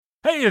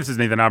Hey, this is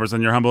Nathan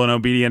Alberson, your humble and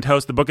obedient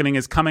host. The Bookening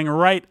is coming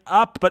right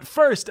up, but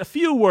first, a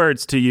few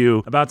words to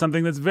you about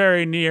something that's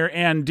very near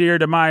and dear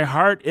to my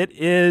heart. It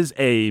is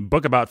a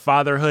book about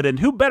fatherhood, and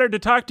who better to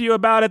talk to you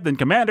about it than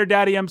Commander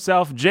Daddy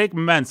himself, Jake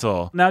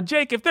Menzel. Now,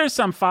 Jake, if there's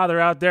some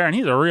father out there, and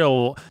he's a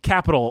real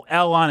capital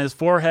L on his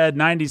forehead,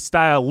 90s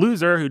style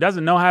loser who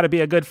doesn't know how to be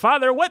a good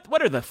father, what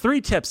are the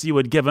 3 tips you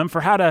would give him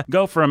for how to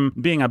go from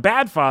being a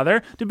bad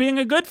father to being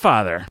a good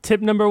father? Tip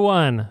number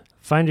 1,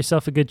 find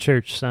yourself a good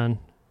church, son.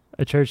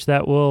 A church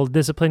that will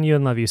discipline you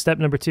and love you. Step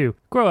number 2,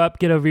 grow up,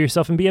 get over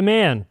yourself, and be a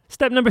man.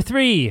 Step number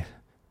 3,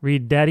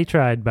 read Daddy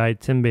Tried by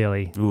Tim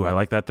Bayly. Ooh, I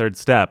like that third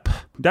step.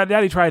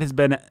 Daddy Tried has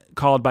been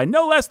called by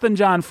no less than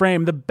John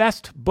Frame the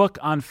best book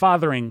on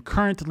fathering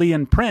currently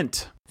in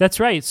print.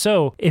 That's right.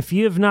 So if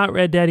you have not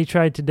read Daddy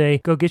Tried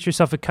today, go get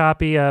yourself a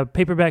copy, a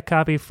paperback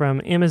copy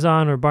from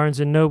Amazon or Barnes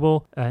 &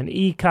 Noble, an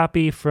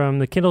e-copy from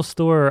the Kindle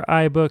store or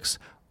iBooks,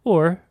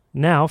 or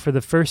now, for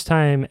the first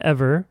time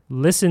ever,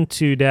 listen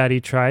to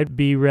Daddy Tried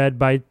be read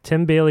by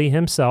Tim Bayly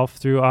himself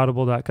through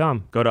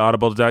audible.com. Go to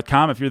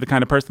audible.com if you're the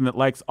kind of person that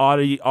likes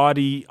audible.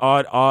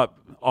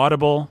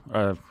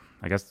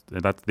 I guess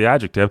that's the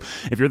adjective.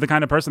 If you're the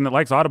kind of person that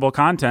likes Audible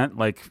content,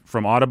 like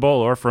from Audible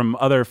or from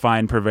other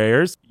fine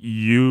purveyors,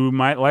 you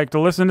might like to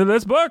listen to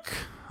this book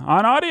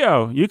on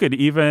audio.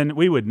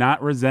 We would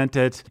not resent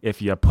it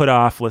if you put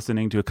off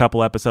listening to a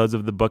couple episodes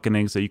of The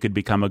Bookening so you could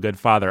become a good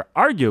father.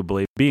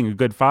 Arguably, being a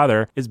good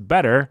father is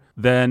better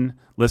than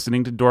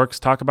listening to dorks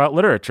talk about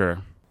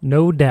literature.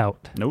 No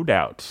doubt. No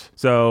doubt.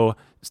 So,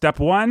 step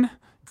 1,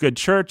 good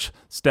church.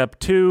 Step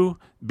 2,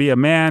 be a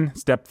man.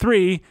 Step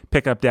 3,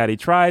 pick up Daddy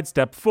Tried.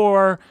 Step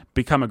 4,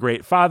 become a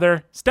great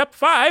father. Step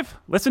 5,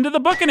 listen to The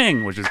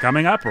Bookening, which is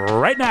coming up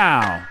right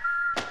now.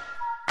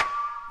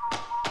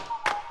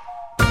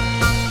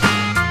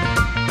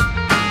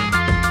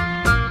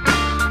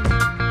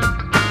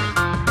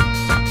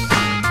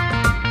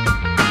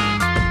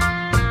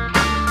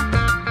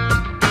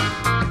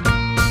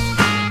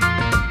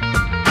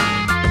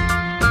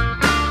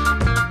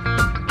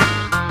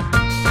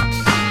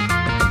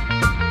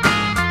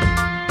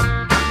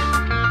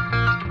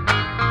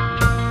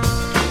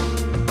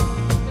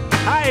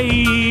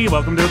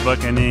 Welcome to The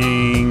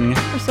Bookening.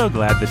 We're so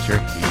glad that you're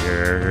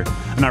here.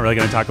 I'm not really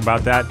going to talk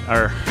about that.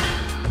 Try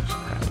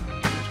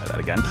that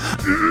again.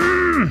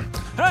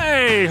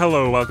 Hey,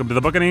 hello, welcome to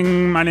The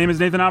Bookening. My name is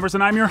Nathan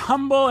Alberson. I'm your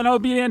humble and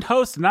obedient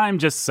host, and I'm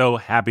just so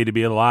happy to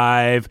be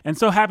alive and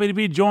so happy to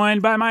be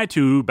joined by my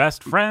 2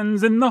 best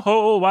friends in the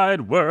whole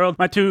wide world.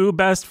 My 2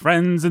 best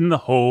friends in the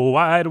whole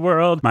wide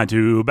world. My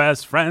 2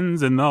 best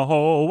friends in the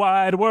whole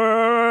wide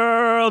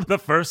world. The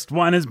first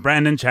one is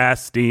Brandon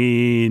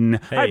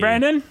Chastain. Hey. Hi,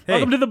 Brandon. Hey.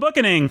 Welcome to The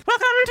Bookening.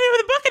 Welcome to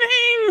The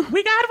Bookening.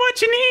 We got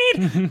what you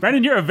need.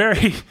 Brandon, you're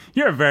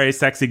a very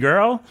sexy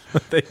girl.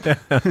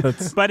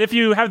 But if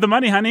you have the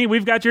money, honey,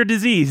 we've got your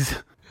disease.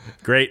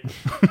 Great.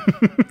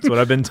 That's what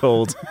I've been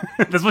told.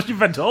 That's what you've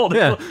been told?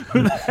 Yeah.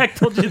 Who the heck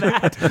told you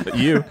that?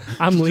 You.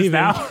 I'm leaving.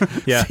 Now?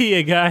 Yeah. See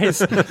you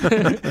guys.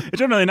 It's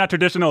generally not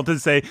traditional to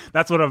say,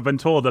 that's what I've been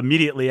told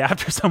immediately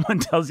after someone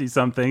tells you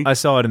something. I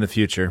saw it in the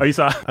future. Oh, you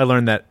saw? I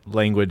learned that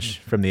language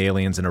from the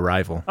aliens in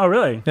Arrival. Oh,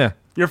 really? Yeah.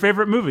 Your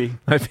favorite movie?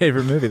 My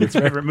favorite movie. That's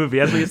Your right. favorite movie,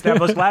 as we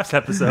established last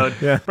episode.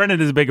 Yeah.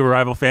 Brendan is a big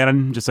Arrival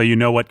fan, just so you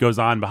know what goes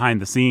on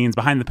behind the scenes,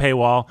 behind the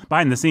paywall,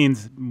 behind the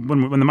scenes.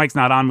 When the mic's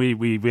not on,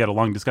 we had a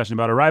long discussion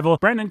about Arrival.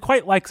 Brendan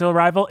quite likes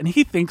Arrival, and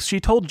he thinks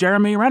she told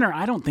Jeremy Renner.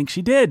 I don't think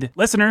she did.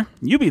 Listener,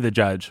 you be the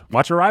judge.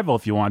 Watch Arrival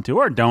if you want to,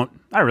 or don't.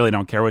 I really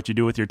don't care what you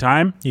do with your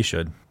time. You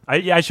should.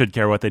 I should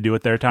care what they do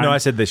with their time. No, I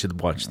said they should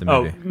watch the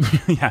movie.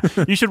 Oh,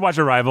 yeah. You should watch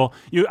Arrival.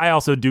 I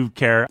also do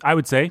care. I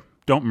would say,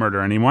 don't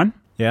murder anyone.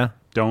 Yeah?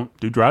 Don't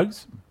do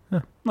drugs.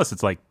 Unless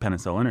it's like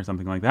penicillin or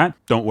something like that.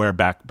 Don't wear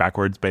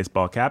backwards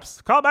baseball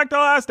caps. Call back to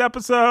last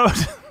episode.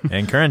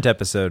 And current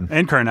episode.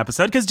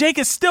 Because Jake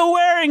is still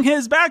wearing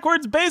his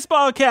backwards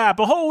baseball cap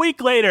a whole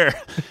week later.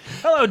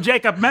 Hello,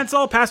 Jacob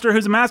Menzel, pastor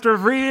who's a master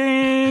of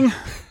reading.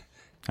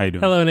 How you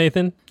doing? Hello,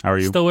 Nathan. How are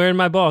you? Still wearing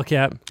my ball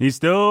cap. He's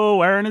still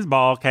wearing his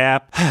ball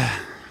cap.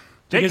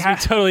 Jake, Because we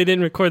totally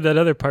didn't record that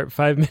other part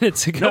 5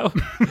 minutes ago.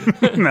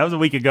 that was a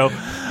week ago.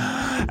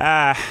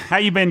 How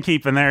you been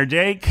keeping there,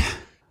 Jake?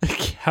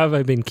 How have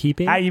I been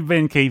keeping? How you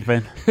been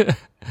keeping?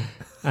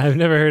 I've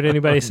never heard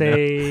anybody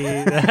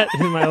say that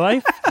in my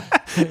life.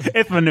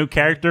 It's my new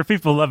character.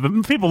 People love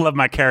it. People love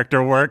my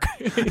character work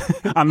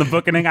on The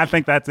Bookening. I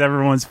think that's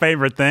everyone's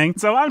favorite thing.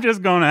 So I'm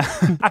just gonna.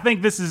 I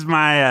think this is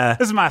my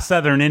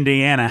Southern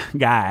Indiana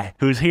guy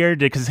who's here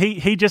because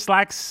he just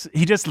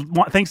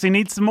thinks he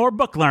needs some more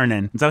book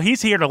learning. So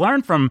he's here to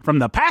learn from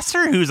the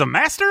pastor who's a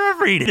master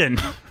of reading.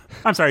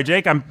 I'm sorry,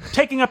 Jake. I'm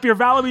taking up your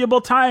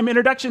valuable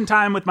introduction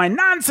time with my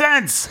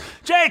nonsense.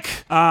 Jake,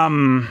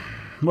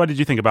 what did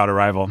you think about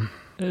Arrival?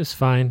 It was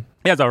fine.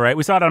 Yeah, it's all right.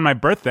 We saw it on my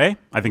birthday.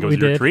 I think it was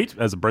your treat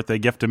as a birthday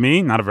gift to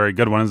me. Not a very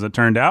good one as it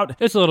turned out.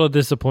 It's a little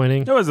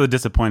disappointing. It was a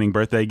disappointing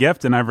birthday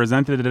gift, and I've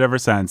resented it ever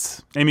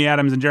since. Amy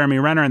Adams and Jeremy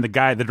Renner and the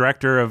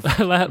director of...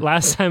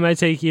 Last time I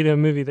take you to a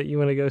movie that you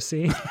want to go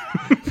see,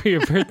 for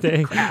your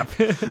birthday.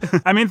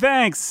 I mean,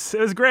 thanks. It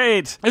was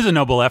great. It was a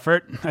noble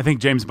effort. I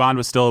think James Bond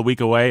was still a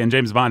week away, and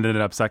James Bond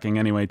ended up sucking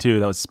anyway, too.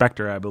 That was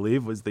Spectre, I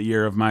believe, was the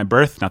year of my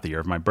birth. Not the year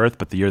of my birth,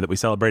 but the year that we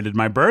celebrated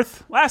my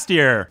birth. Last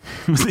year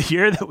was the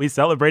year that we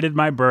celebrated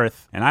my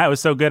birth. And I was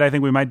so good, I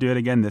think we might do it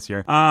again this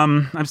year.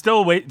 I'm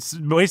still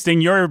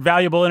wasting your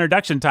valuable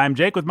introduction time,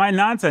 Jake, with my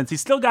nonsense.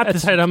 He's still got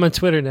That's right, I'm on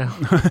Twitter now.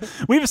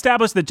 We've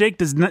established that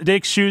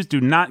Jake's shoes do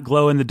not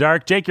glow in the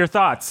dark. Jake, your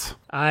thoughts?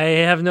 I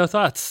have no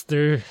thoughts.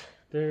 They're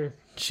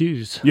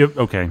shoes.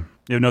 Okay.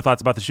 You have no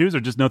thoughts about the shoes or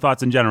just no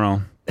thoughts in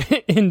general?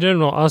 In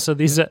general, also,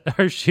 these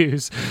are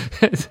shoes.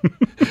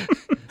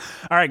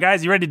 All right,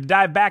 guys, you ready to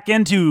dive back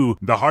into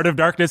The Heart of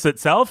Darkness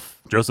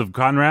itself? Joseph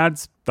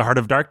Conrad's The Heart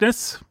of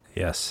Darkness?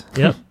 Yes.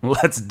 Yep.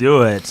 Let's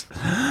do it.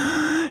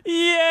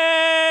 Yay!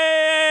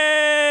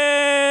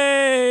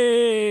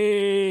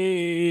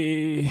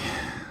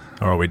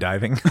 Or are we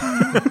diving?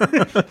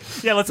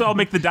 Yeah, let's all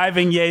make the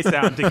diving yay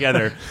sound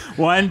together.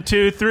 1,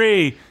 2,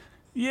 3.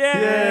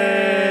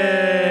 Yay!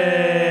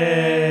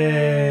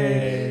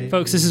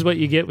 Folks, this is what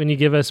you get when you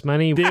give us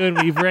money.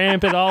 We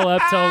ramp it all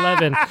up to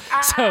 11.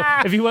 So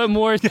if you want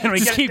more,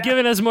 just keep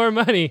giving us more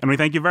money. And we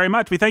thank you very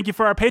much. We thank you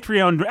for our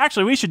Patreon.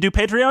 Actually, we should do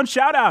Patreon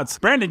shout-outs.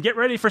 Brandon, get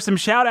ready for some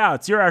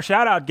shout-outs. You're our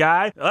shout-out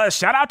guy.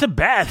 Shout out to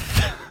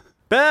Beth.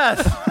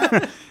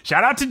 Beth!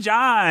 Shout out to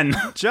John.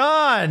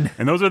 John!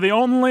 And those are the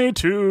only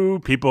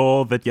 2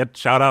 people that get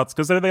shout-outs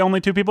because they're the only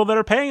 2 people that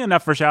are paying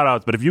enough for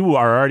shout-outs. But if you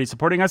are already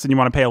supporting us and you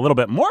want to pay a little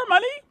bit more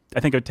money, I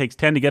think it takes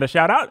 10 to get a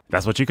shout-out.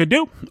 That's what you could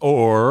do.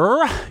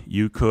 Or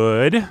you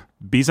could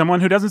be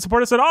someone who doesn't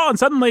support us at all and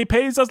suddenly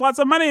pays us lots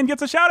of money and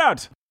gets a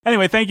shout-out.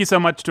 Anyway, thank you so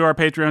much to our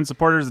Patreon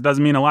supporters. It does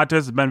mean a lot to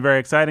us. It's been very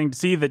exciting to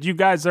see that you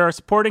guys are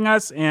supporting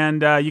us,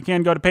 and you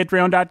can go to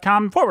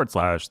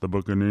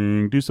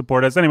patreon.com/thebookening to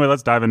support us. Anyway,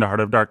 let's dive into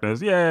Heart of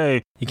Darkness.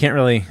 Yay! You can't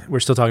really... We're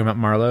still talking about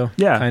Marlowe?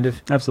 Yeah, kind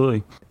of.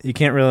 Absolutely. You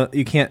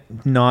can't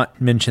not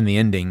mention the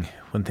ending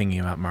when thinking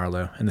about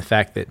Marlowe and the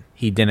fact that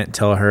he didn't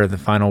tell her the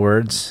final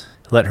words.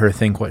 Let her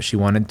think what she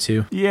wanted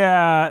to.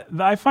 Yeah,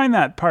 I find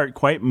that part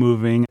quite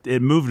moving.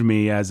 It moved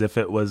me as if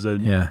it was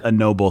a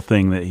noble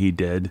thing that he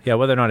did. Yeah,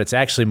 whether or not it's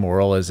actually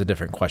moral is a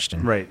different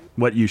question. Right.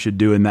 What you should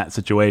do in that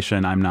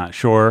situation, I'm not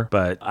sure,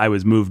 but I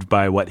was moved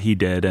by what he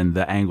did and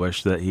the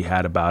anguish that he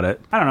had about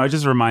it. I don't know, it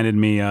just reminded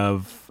me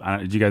of,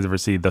 did you guys ever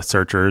see The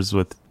Searchers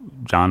with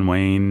John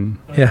Wayne?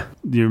 Yeah.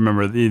 Do you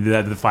remember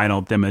the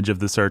final image of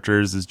The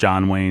Searchers is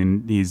John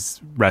Wayne?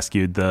 He's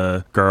rescued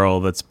the girl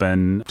that's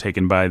been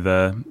taken by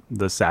the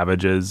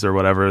savages or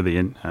whatever.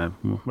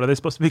 What are they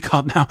supposed to be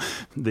called now?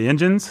 The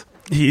Indians?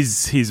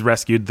 He's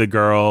rescued the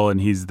girl,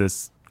 and he's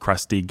this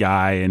crusty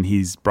guy, and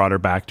he's brought her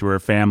back to her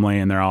family,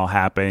 and they're all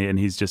happy, and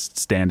he's just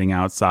standing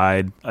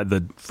outside,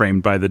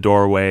 framed by the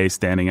doorway,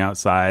 standing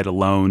outside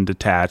alone,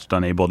 detached,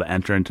 unable to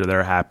enter into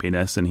their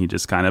happiness, and he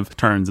just kind of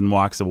turns and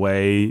walks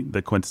away,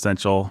 the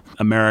quintessential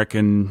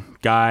American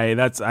guy.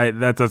 That's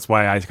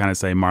why I kind of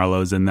say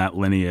Marlowe's in that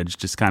lineage,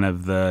 just kind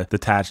of the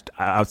detached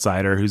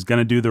outsider who's going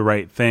to do the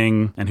right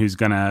thing and who's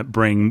going to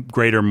bring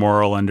greater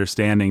moral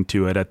understanding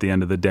to it at the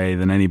end of the day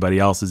than anybody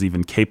else is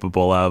even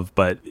capable of.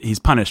 But he's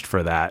punished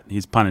for that.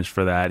 These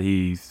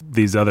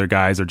other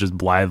guys are just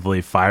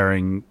blithely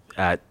firing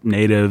at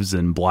natives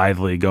and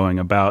blithely going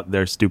about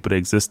their stupid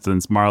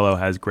existence. Marlowe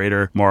has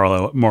greater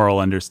moral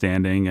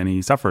understanding, and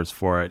he suffers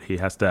for it. He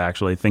has to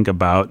actually think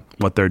about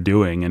what they're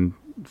doing and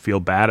feel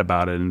bad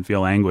about it and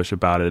feel anguish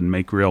about it and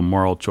make real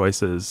moral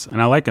choices.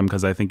 And I like him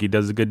because I think he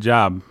does a good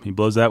job. He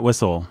blows that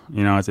whistle.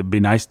 You know, it'd be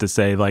nice to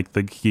say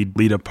he'd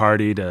lead a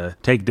party to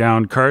take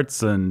down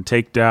Kurtz and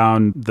take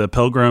down the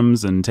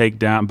Pilgrims and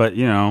but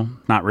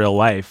not real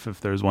life. If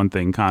there's one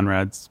thing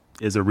Conrad's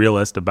is a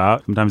realist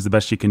about, sometimes the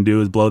best you can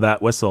do is blow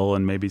that whistle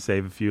and maybe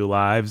save a few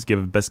lives, give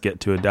a biscuit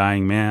to a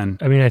dying man.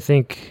 I mean, I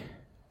think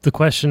the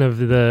question of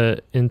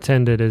the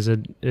intended is a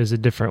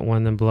different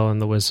one than blowing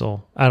the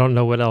whistle. I don't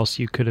know what else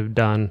you could have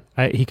done.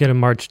 He could have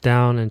marched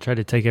down and tried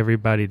to take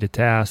everybody to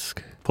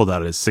task. Pulled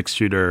out his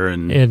 6-shooter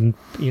and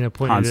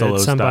pointed at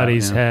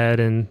somebody's head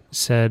and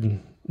said,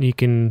 "You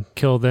can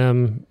kill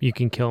them, you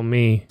can kill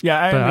me." Yeah,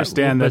 I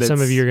understand that. But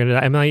some of you are gonna.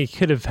 I mean, you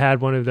could have had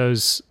one of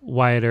those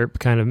Wyatt Earp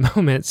kind of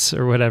moments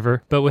or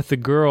whatever. But with the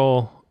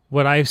girl,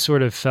 what I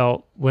sort of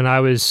felt when I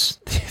was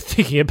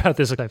thinking about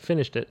this, I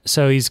finished it.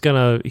 So he's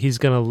gonna.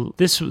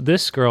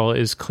 This girl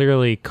is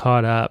clearly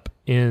caught up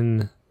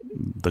in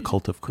the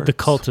cult of Kurtz. The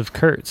cult of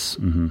Kurtz.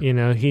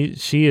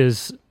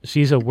 Mm-hmm.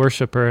 She's a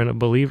worshiper and a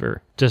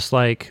believer, just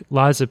like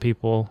lots of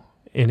people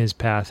in his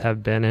path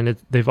have been, and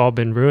they've all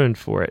been ruined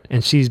for it.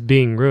 And she's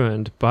being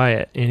ruined by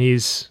it, and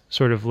he's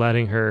sort of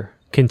letting her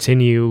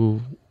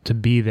continue to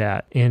be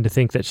that, and to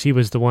think that she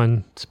was the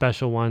one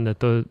special one that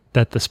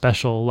the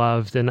special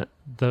loved and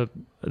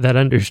that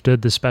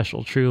understood the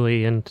special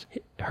truly, and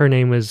her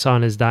name was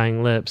on his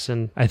dying lips.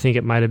 And I think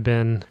it might have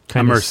been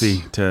kind of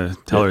mercy to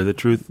tell her the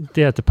truth.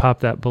 Yeah, to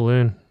pop that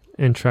balloon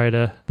and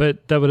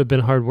but that would have been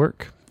hard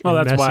work. Well,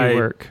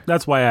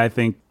 that's why I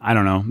think, I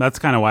don't know, that's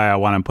kind of why I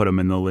want to put him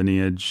in the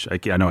lineage.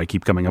 I know I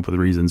keep coming up with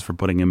reasons for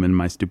putting him in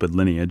my stupid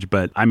lineage,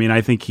 but I mean,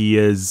 I think he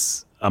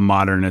is a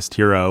modernist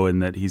hero in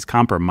that he's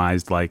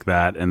compromised like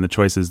that, and the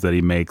choices that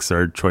he makes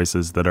are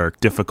choices that are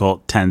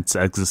difficult, tense,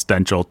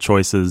 existential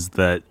choices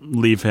that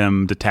leave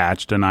him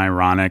detached and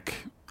ironic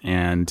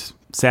and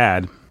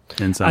sad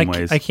in some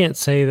ways. I can't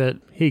say that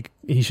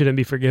he shouldn't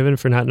be forgiven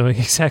for not knowing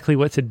exactly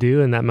what to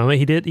do in that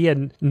moment. He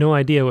had no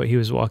idea what he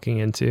was walking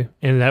into,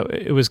 and that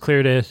it was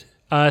clear to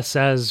us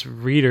as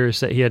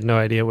readers that he had no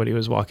idea what he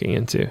was walking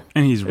into.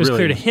 And it was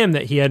clear to him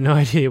that he had no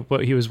idea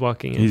what he was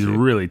walking into. He's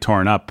really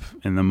torn up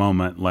in the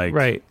moment, like,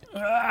 right.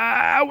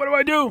 What do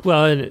I do?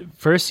 Well, at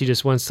first he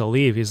just wants to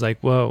leave. He's like,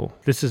 whoa,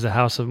 this is a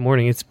house of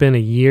mourning. It's been a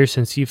year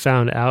since you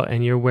found out,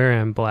 and you're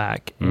wearing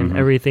black, and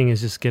everything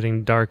is just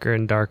getting darker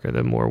and darker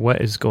the more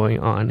what is going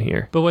on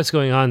here. But what's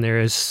going on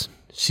there is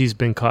she's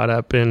been caught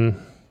up in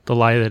the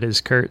lie that is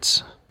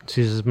Kurt's.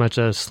 She's as much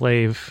a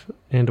slave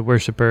and a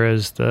worshiper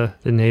as the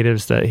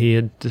natives that he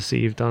had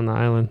deceived on the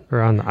island,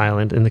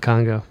 in the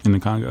Congo. In the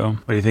Congo.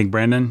 What do you think,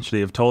 Brandon? Should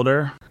he have told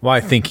her? Well,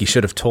 I think he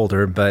should have told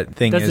her, but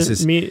thing is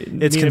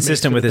it's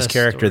consistent with his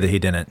character that he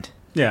didn't.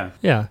 Yeah.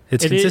 Yeah.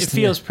 It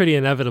feels pretty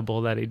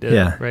inevitable that he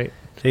did, right?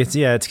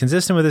 It's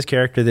consistent with his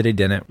character that he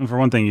didn't. And for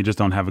one thing, you just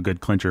don't have a good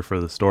clincher for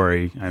the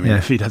story. I mean,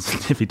 if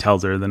he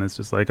tells her, then it's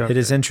just like, okay. It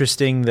is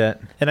interesting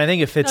that, and I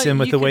think it fits in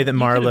with the way that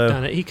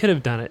Marlowe. He could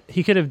have done it.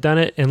 He could have done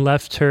it and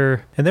left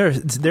her. And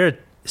there are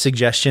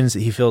suggestions that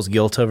he feels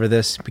guilt over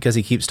this because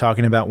he keeps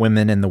talking about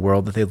women and the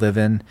world that they live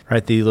in,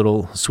 right? The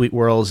little sweet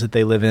worlds that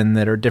they live in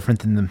that are different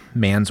than the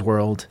man's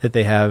world, that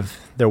they have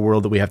their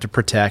world that we have to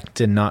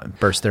protect and not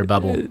burst their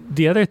bubble.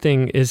 The other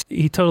thing is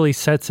he totally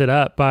sets it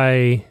up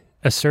by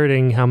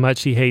asserting how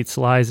much he hates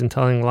lies and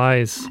telling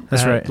lies.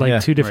 That's right.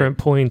 Like two different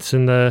points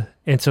and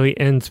so he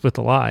ends with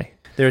a lie.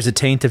 There's a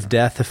taint of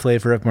death, a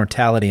flavor of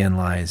mortality in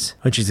lies,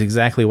 which is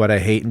exactly what I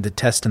hate and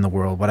detest in the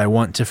world, what I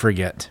want to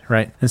forget,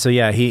 right? And so,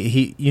 yeah,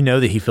 he you know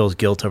that he feels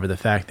guilt over the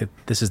fact that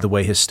this is the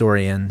way his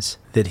story ends,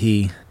 that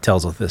he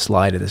tells this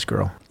lie to this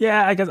girl.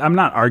 Yeah, I guess I'm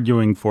not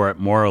arguing for it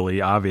morally,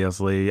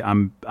 obviously.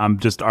 I'm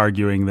just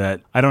arguing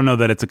that I don't know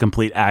that it's a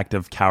complete act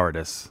of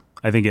cowardice.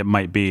 I think it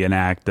might be an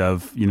act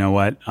of, you know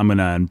what, I'm going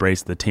to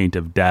embrace the taint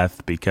of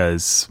death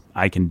because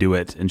I can do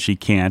it and she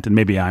can't. And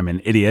maybe I'm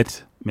an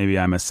idiot. Maybe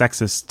I'm a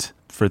sexist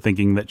for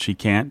thinking that she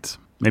can't.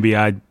 Maybe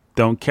I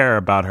don't care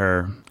about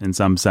her in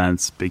some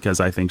sense because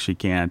I think she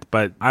can't.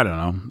 But I don't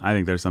know. I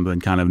think there's something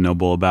kind of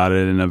noble about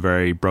it in a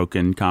very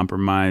broken,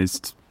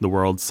 compromised, the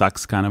world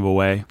sucks kind of a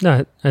way.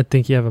 No, I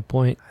think you have a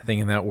point. I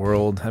think in that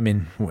world, I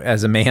mean,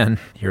 as a man,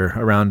 you're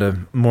around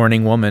a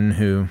mourning woman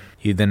who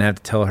you then have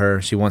to tell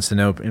her, she wants to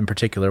know in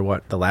particular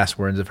what the last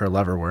words of her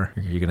lover were.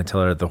 You're going to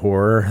tell her the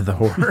horror.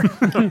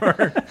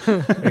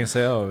 You're going to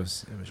say, oh, it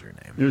was your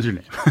name. It was your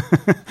name.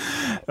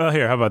 Well,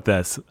 here, how about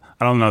this?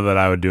 I don't know that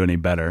I would do any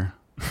better.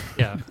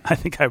 Yeah. I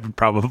think I would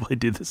probably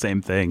do the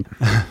same thing.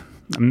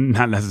 I'm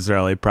not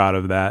necessarily proud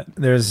of that.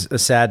 There's a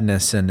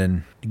sadness and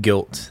a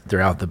guilt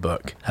throughout the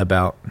book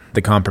about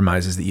the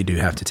compromises that you do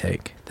have to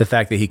take. The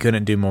fact that he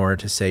couldn't do more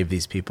to save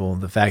these people.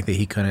 The fact that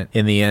he couldn't,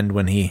 in the end,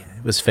 when he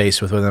was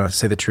faced with whether or not to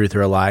say the truth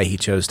or a lie, he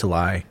chose to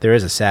lie. There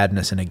is a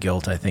sadness and a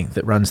guilt, I think,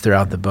 that runs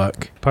throughout the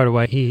book. Part of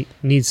why he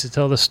needs to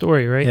tell the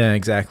story, right? Yeah,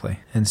 exactly.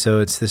 And so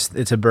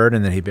it's a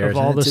burden that he bears.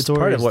 Of all the it's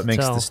part of what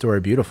makes the story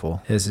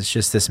beautiful. Is it's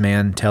just this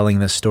man telling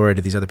this story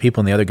to these other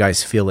people, and the other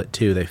guys feel it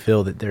too. They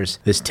feel that there's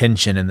this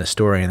tension in the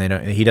story,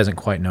 and he doesn't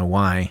quite know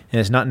why. And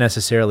it's not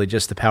necessarily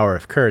just the power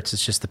of Kurtz.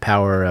 It's just the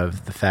power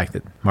of the fact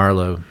that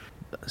Marlowe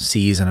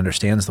sees and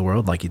understands the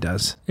world like he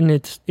does. And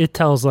it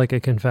tells like a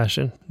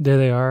confession. There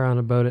they are on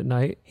a boat at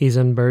night. He's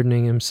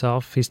unburdening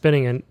himself. He's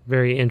spinning a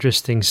very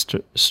interesting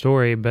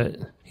story, but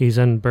he's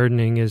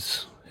unburdening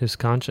his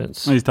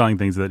conscience. He's telling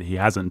things that he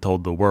hasn't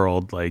told the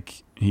world.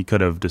 Like, he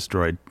could have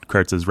destroyed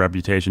Kurtz's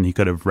reputation. He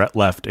could have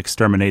left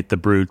exterminate the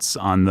brutes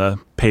on the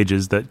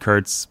pages that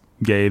Kurtz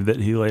gave that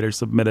he later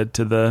submitted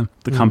to the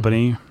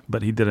company,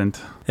 but he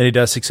didn't. And he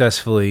does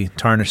successfully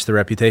tarnish the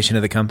reputation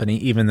of the company,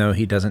 even though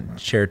he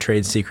doesn't share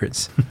trade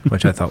secrets,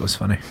 which I thought was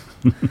funny.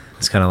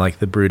 It's kind of like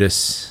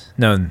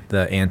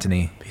the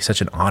Antony. He's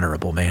such an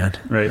honorable man.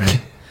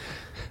 Right?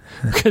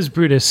 Because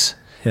Brutus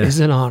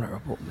is an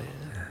honorable man.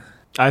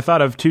 I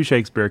thought of two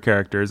Shakespeare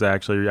characters,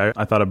 actually.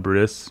 I thought of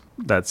Brutus,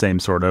 that same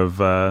sort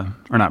of, or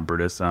not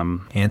Brutus.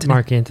 Antony?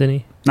 Mark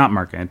Antony? Not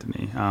Mark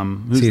Antony.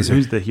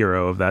 Who's the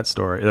hero of that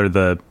story, or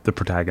the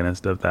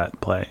protagonist of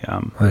that play?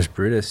 There's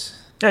Brutus.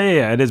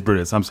 Yeah, it is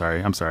Brutus. I'm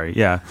sorry.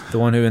 Yeah. The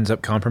one who ends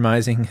up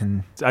compromising.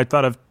 And I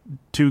thought of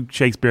two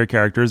Shakespeare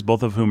characters,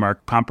 both of whom are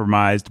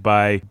compromised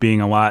by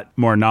being a lot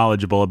more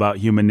knowledgeable about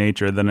human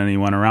nature than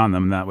anyone around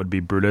them. That would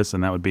be Brutus,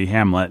 and that would be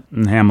Hamlet.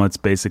 And Hamlet's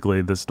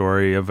basically the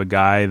story of a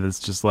guy that's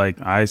just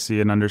like, I see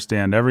and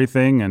understand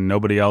everything, and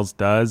nobody else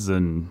does,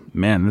 and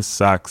man, this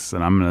sucks,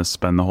 and I'm going to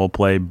spend the whole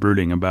play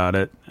brooding about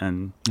it.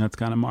 And that's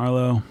kind of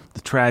Marlowe.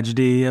 The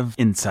tragedy of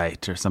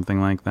insight, or something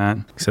like that.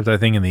 Except I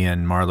think in the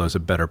end, Marlowe's a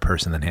better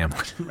person than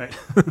Hamlet. Right.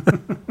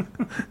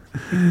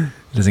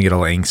 He doesn't get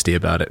all angsty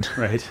about it.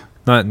 Right.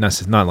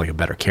 Not like a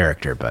better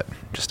character, but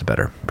just a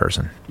better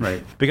person.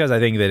 Right. Because I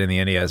think that in the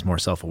end he has more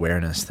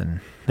self-awareness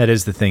than... That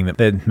is the thing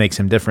that makes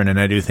him different, and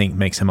I do think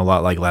makes him a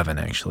lot like Levin,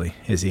 actually,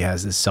 is he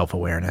has this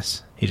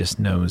self-awareness. He just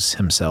knows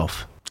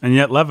himself. And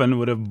yet Levin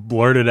would have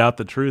blurted out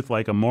the truth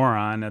like a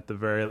moron at the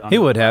very He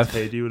would have.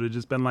 page. He would have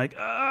just been like, he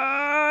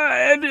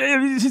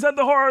said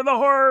the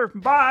horror,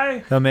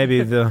 bye. So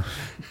maybe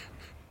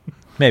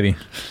maybe.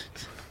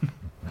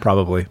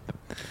 Probably.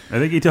 I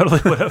think he totally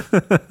would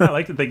have. I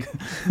like to think.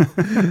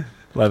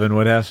 Levin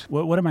would have.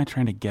 What am I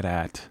trying to get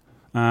at?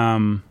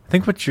 I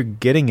think what you're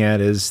getting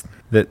at is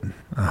that,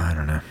 I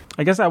don't know.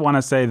 I guess I want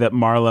to say that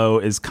Marlowe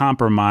is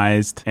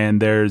compromised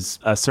and there's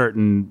a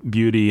certain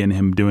beauty in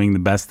him doing the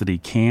best that he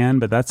can,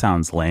 but that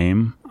sounds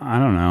lame. I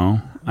don't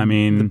know. I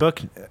mean... The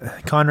book,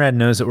 Conrad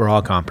knows that we're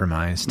all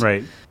compromised.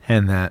 Right.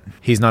 And that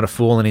he's not a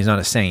fool and he's not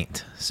a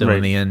saint. So Right.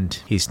 in the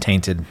end, he's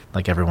tainted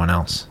like everyone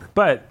else.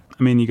 But...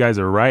 I mean, you guys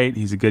are right.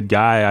 He's a good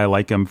guy. I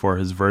like him for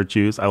his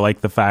virtues. I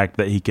like the fact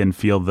that he can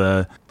feel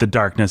the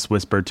darkness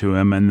whisper to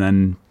him and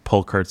then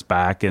pull Kurtz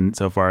back and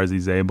so far as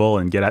he's able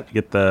and get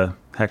the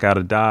heck out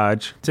of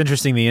Dodge. It's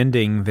interesting, the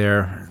ending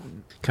there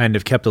kind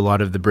of kept a lot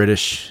of the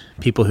British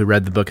people who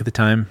read the book at the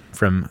time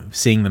from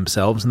seeing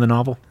themselves in the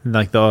novel.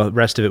 Like the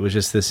rest of it was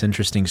just this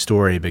interesting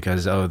story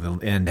because, the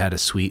end had a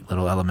sweet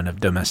little element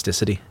of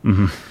domesticity.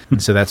 Mm-hmm.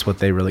 And so that's what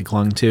they really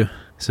clung to.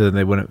 So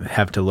they wouldn't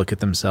have to look at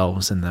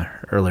themselves in the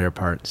earlier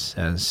parts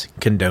as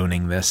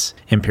condoning this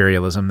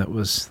imperialism that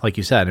was, like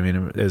you said, I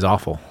mean, it was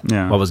awful.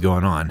 Yeah. What was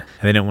going on. And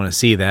they didn't want to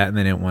see that, and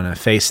they didn't want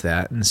to face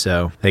that. And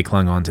so they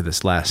clung on to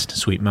this last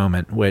sweet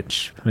moment,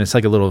 which, I mean, it's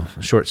like a little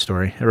short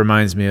story. It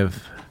reminds me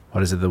of,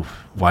 what is it, the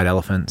White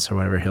Elephants or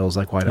whatever, Hills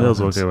Like White Hills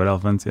Elephants. okay with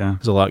elephants, yeah.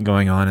 There's a lot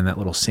going on in that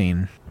little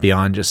scene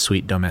beyond just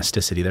sweet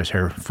domesticity. There's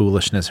her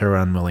foolishness, her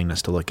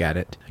unwillingness to look at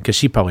it. Because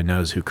she probably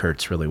knows who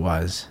Kurtz really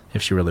was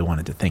if she really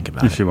wanted to think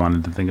about If it. she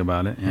wanted to think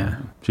about it, Yeah.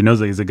 She knows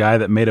that he's a guy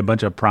that made a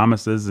bunch of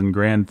promises and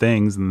grand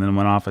things and then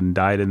went off and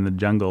died in the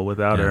jungle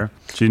without Yeah. her.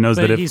 She knows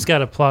But that he's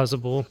got a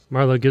plausible...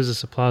 Marlowe gives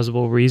us a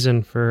plausible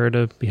reason for her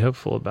to be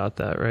hopeful about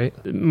that, right?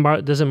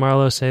 Doesn't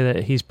Marlowe say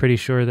that he's pretty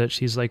sure that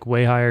she's like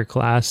way higher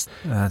class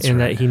That's and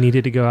right. that he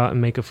needed to go out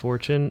and make a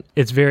fortune?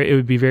 It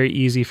would be very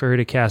easy for her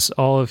to cast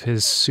all of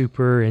his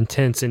super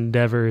intense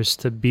endeavors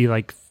to be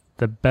like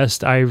the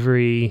best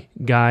ivory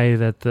guy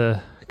that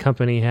the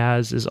company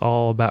has is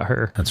all about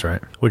her. That's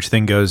right. Which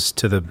then goes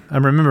to the...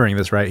 I'm remembering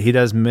this right. He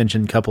does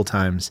mention a couple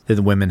times that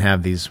the women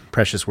have these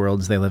precious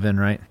worlds they live in,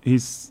 right?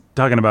 he's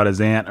talking about his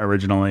aunt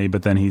originally,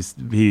 but then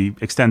he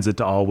extends it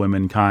to all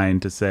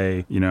womankind to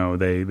say,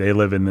 they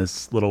live in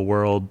this little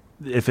world.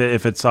 If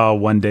it saw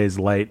one day's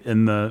light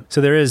in the...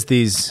 So there is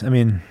these... I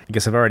mean, I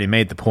guess I've already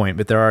made the point,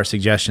 but there are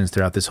suggestions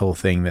throughout this whole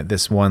thing that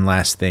this one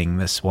last thing,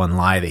 this one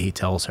lie that he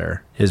tells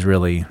her is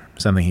really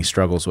something he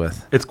struggles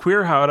with. It's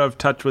queer how out of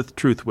touch with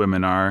truth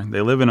women are.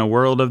 They live in a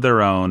world of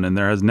their own, and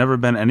there has never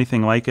been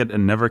anything like it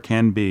and never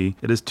can be.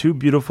 It is too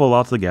beautiful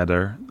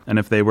altogether, and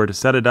if they were to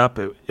set it up,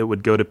 it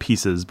would go to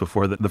pieces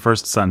before the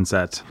first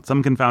sunset.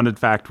 Some confounded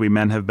fact we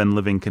men have been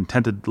living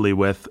contentedly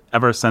with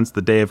ever since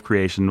the day of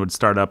creation would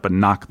start up and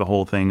knock the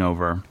whole thing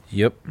over.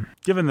 Yep.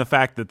 Given the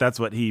fact that that's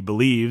what he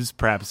believes,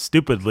 perhaps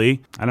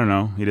stupidly, I don't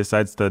know, he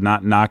decides to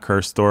not knock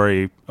her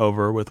story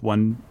over with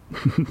one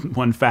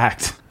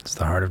fact. It's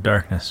the heart of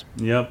darkness.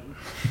 Yep.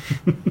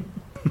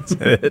 Is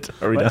that it?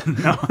 Are we done?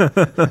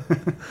 No.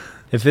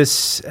 If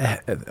this... I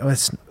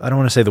don't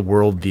want to say the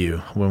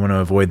worldview. We want to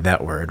avoid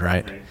that word,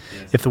 right?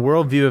 If the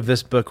worldview of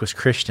this book was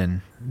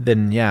Christian,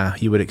 then yeah,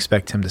 you would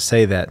expect him to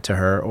say that to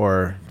her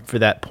or for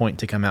that point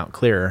to come out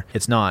clearer.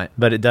 It's not,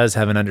 but it does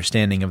have an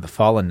understanding of the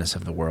fallenness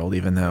of the world,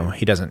 even though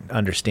he doesn't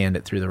understand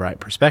it through the right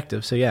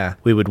perspective. So yeah,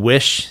 we would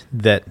wish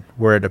that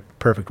we're at a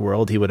perfect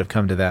world. He would have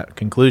come to that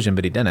conclusion,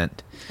 but he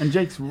didn't. And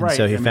Jake's right.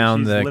 so he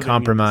found she's the living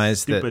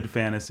compromise in a that- stupid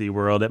fantasy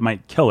world. It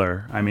might kill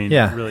her. I mean,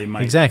 Yeah, it really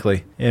might.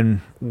 exactly.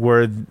 And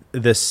were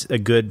this a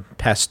good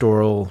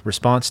pastoral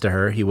response to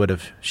her, he would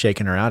have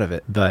shaken her out of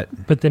it.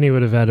 But But then he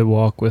would have had to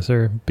walk with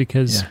her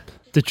because Yeah.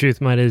 the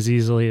truth might as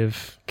easily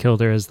have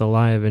killed her as the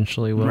lie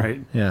eventually will.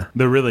 Right. yeah,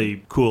 The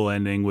really cool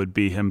ending would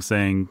be him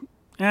saying,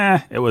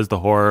 it was the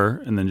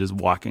horror, and then just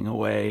walking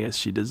away as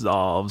she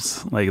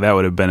dissolves. Like, that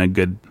would have been a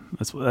good...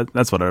 That's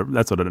what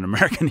an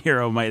American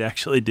hero might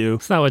actually do.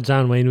 It's not what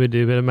John Wayne would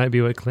do, but it might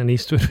be what Clint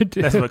Eastwood would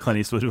do. That's what Clint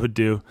Eastwood would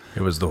do.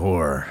 it was the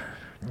horror.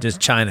 Just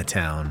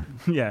Chinatown.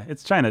 Yeah,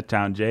 it's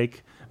Chinatown,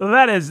 Jake. Well,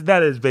 that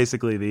is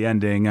basically the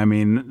ending. I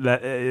mean,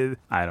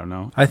 I don't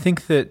know. I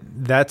think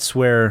that's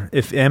where,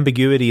 if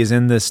ambiguity is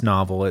in this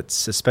novel,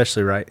 it's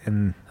especially right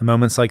in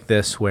moments like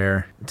this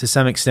where, to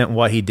some extent,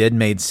 what he did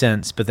made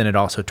sense, but then it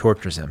also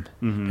tortures him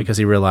because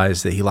he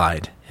realized that he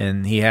lied.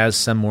 And he has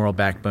some moral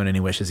backbone and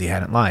he wishes he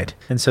hadn't lied.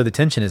 And so the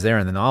tension is there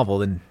in the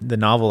novel, and the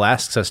novel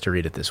asks us to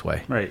read it this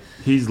way. Right.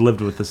 He's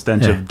lived with the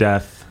stench Yeah. of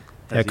death.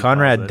 Yeah, as he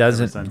Conrad calls it, ever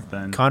since doesn't.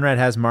 then. Conrad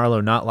has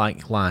Marlowe not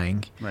like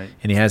lying, Right.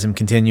 and he has him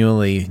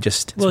continually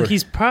just. Well,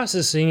 he's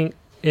processing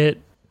it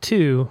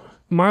too.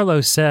 Marlowe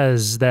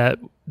says that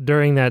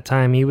during that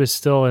time, he was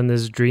still in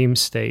this dream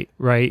state,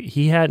 right?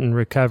 He hadn't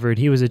recovered.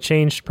 He was a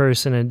changed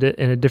person and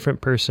a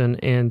different person.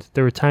 And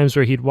there were times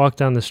where he'd walk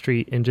down the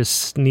street and just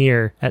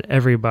sneer at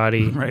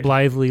everybody, Right.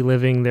 blithely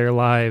living their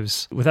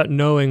lives without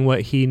knowing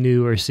what he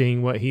knew or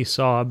seeing what he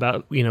saw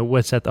about,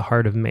 what's at the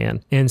heart of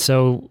man. And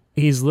so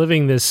he's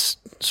living this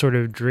sort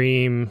of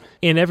dream,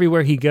 and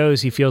everywhere he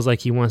goes, he feels like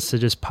he wants to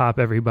just pop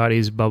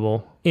everybody's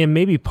bubble. And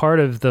maybe part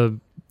of the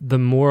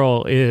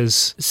moral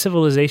is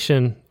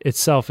civilization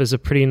itself is a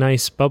pretty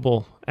nice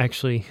bubble,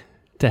 actually,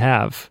 to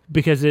have,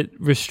 because it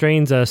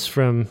restrains us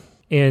from,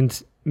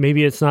 and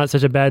maybe it's not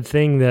such a bad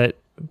thing that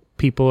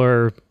people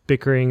are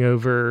bickering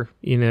over,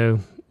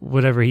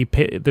 whatever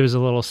there's a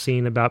little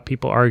scene about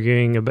people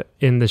arguing about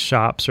in the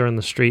shops or in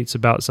the streets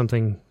about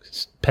something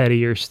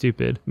petty or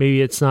stupid.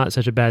 Maybe it's not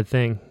such a bad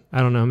thing. I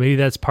don't know. Maybe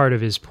that's part of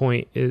his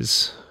point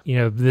is,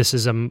 this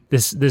is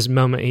this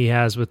moment he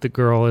has with the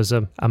girl is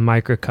a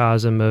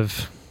microcosm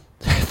of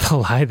the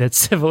lie that's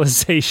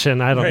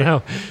civilization. I don't Right.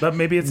 know. But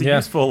maybe it's a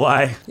useful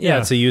lie. Yeah,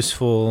 it's a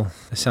useful.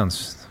 It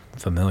sounds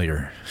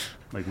familiar.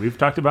 Like we've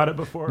talked about it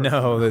before.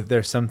 No,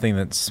 there's something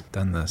that's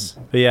done this.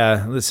 But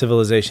yeah, the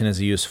civilization is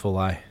a useful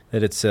lie.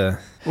 That it's a.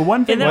 Well,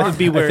 one thing And that would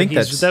be I where think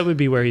that would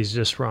be where he's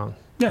just wrong.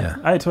 yeah,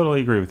 I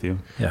totally agree with you.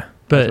 Yeah.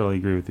 I But totally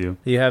agree with you.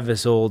 You have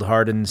this old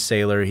hardened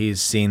sailor.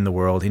 He's seen the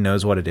world. He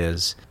knows what it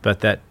is. But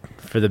that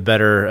for the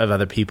better of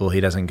other people, he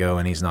doesn't go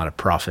and he's not a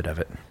prophet of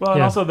it. Well, and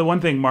Yeah. also the one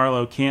thing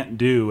Marlowe can't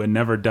do and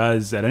never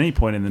does at any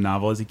point in the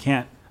novel is he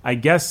can't, I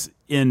guess,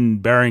 in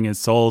bearing his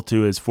soul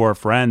to his four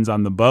friends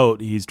on the boat,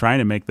 he's trying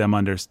to make them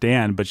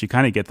understand, but you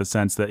kind of get the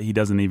sense that he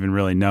doesn't even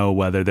really know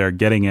whether they're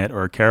getting it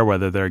or care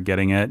whether they're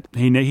getting it.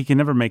 He can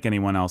never make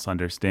anyone else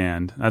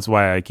understand. That's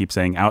why I keep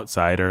saying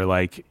outsider.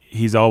 Like,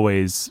 he's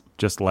always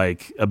just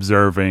like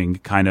observing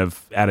kind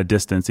of at a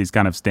distance. He's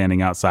kind of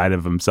standing outside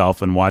of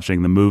himself and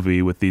watching the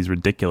movie with these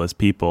ridiculous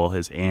people,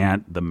 his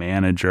aunt, the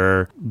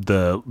manager,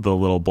 the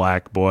little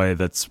black boy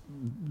that's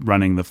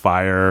running the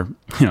fire,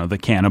 the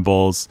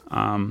cannibals.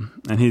 And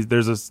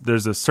there's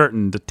a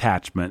certain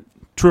detachment,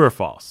 true or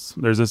false.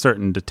 There's a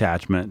certain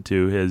detachment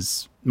to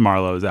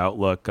Marlowe's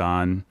outlook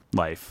on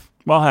life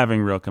while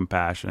having real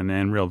compassion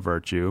and real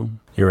virtue.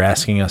 You're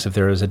asking us if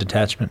there was a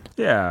detachment?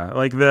 Yeah,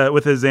 like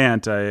with his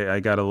aunt,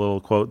 I got a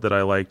little quote that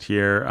I liked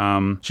here.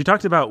 She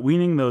talked about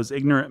weaning those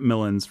ignorant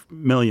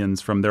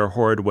millions from their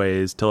horrid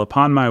ways, till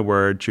upon my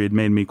word she had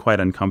made me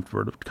quite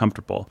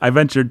uncomfortable. I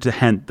ventured to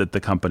hint that the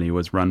company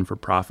was run for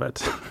profit,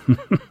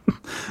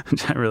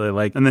 which I really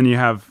like. And then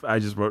I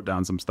just wrote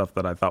down some stuff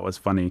that I thought was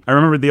funny. I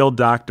remember the old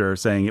doctor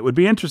saying, it would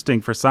be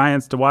interesting for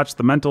science to watch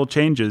the mental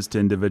changes to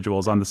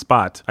individuals on the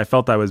spot. I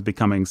felt I was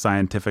becoming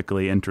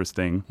scientifically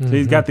interesting. So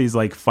he's got these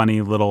like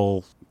funny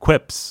little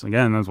quips.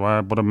 Again, that's why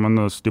I put him on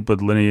the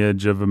stupid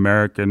lineage of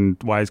American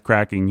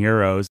wisecracking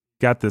heroes.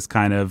 Got this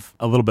kind of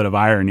a little bit of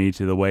irony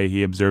to the way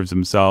he observes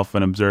himself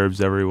and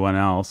observes everyone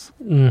else.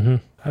 Mm-hmm.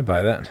 I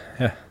buy that.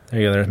 Yeah. There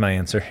you go. There's my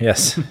answer.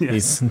 Yes.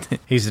 Yes.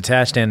 He's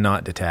detached and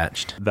not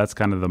detached. That's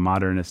kind of the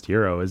modernist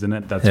hero, isn't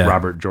it? That's Yeah.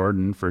 Robert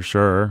Jordan for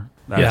sure.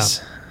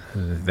 Yes.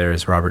 There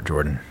is Robert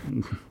Jordan.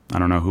 I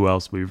don't know who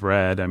else we've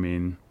read. I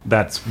mean,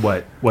 that's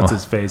what's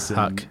his face?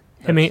 Huck.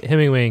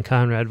 Hemingway and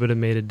Conrad would have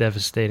made a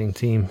devastating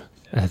team,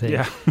 I think.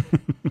 Yeah.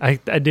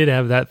 I did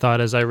have that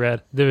thought as I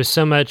read. There was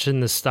so much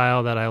in the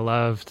style that I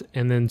loved,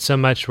 and then so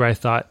much where I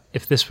thought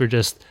if this were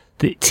just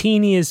the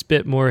teeniest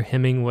bit more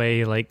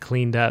Hemingway like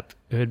cleaned up,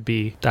 it would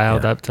be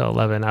dialed up to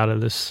 11 out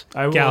of this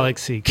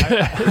galaxy.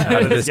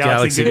 Out of this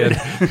galaxy good.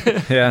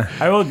 Yeah.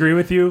 I will agree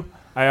with you.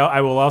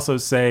 I will also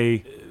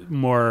say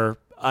more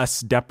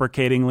us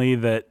deprecatingly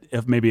that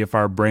if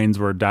our brains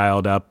were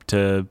dialed up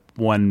to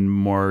one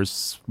more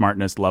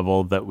smartness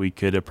level, that we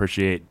could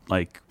appreciate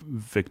like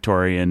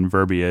Victorian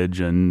verbiage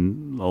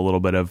and a little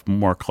bit of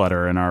more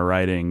clutter in our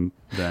writing,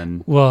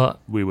 then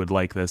we would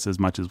like this as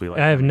much as we like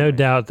I have no Hemingway.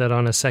 doubt that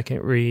on a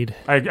second read,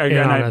 I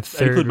on a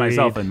third include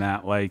myself read. in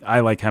that. Like, I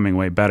like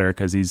Hemingway better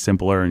because he's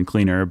simpler and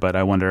cleaner, but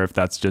I wonder if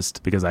that's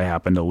just because I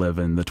happen to live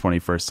in the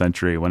 21st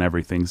century when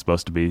everything's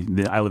supposed to be.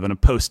 I live in a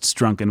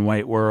post-Strunk and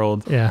White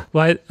world. yeah.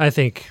 Well, I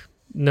think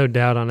no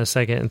doubt on a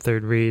second and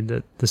third read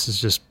that this is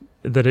just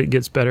that it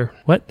gets better.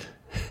 What?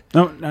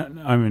 No,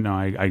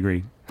 I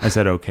agree. I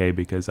said okay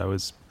because I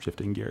was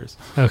shifting gears.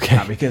 Okay.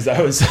 Not because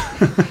I was...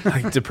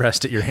 I'm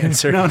depressed at your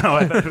answer. No,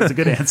 I thought it was a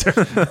good answer.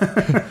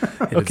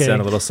 It Okay. sound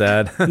a little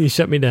sad. You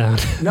shut me down.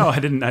 No, I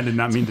didn't. I did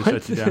not mean to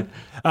shut you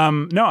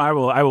down. No, I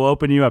will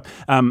open you up.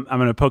 I'm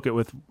going to poke it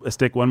with a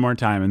stick one more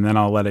time, and then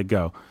I'll let it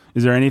go.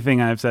 Is there anything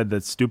I've said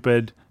that's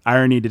stupid?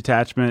 Irony,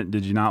 detachment.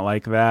 Did you not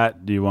like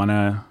that? Do you want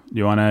to?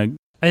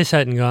 I just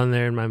hadn't gone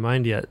there in my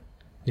mind yet.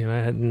 I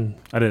hadn't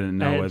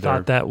whether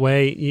thought that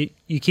way.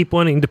 You keep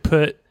wanting to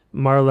put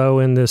Marlowe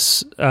in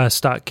this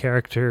stock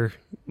character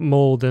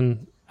mold,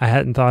 and I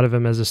hadn't thought of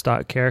him as a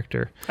stock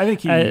character. I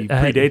think he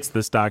predates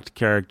the stocked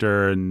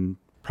character, and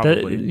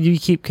probably You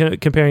keep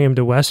comparing him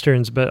to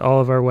Westerns, but all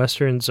of our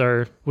Westerns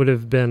would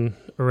have been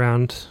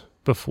around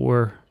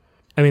before.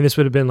 I mean, this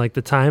would have been like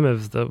the time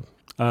of the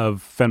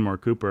of Fenimore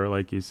Cooper,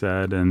 like you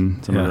said,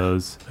 and some of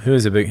those. He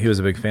was a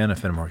big fan of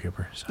Fenimore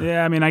Cooper. So.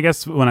 Yeah, I mean, I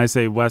guess when I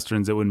say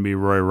Westerns, it wouldn't be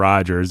Roy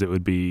Rogers. It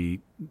would be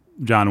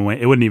John Wayne.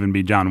 It wouldn't even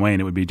be John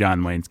Wayne. It would be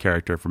John Wayne's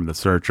character from The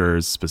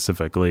Searchers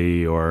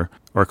specifically, or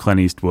Clint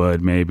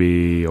Eastwood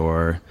maybe,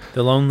 or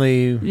The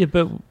Lonely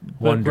but Robert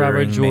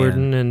Wandering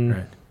Jordan Man. and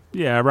Right.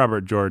 yeah,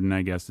 Robert Jordan,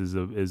 I guess, is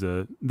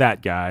a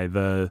that guy,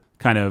 the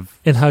kind of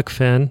Huck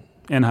Finn.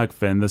 and Huck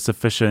Finn, the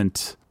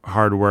sufficient,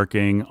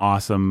 hardworking,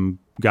 awesome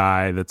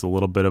guy that's a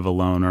little bit of a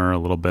loner, a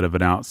little bit of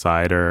an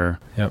outsider,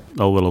 Yep.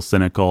 a little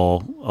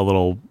cynical, a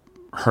little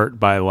hurt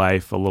by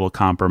life, a little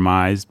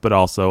compromised, but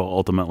also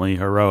ultimately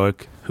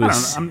heroic.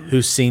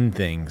 Who's seen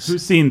things.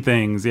 Who's seen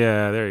things?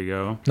 Yeah, there you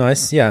go.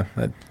 Nice. Yeah,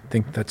 I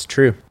think that's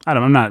true.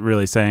 I'm not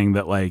really saying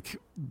that like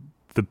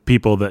the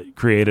people that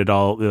created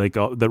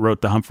that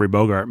wrote the Humphrey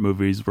Bogart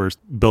movies were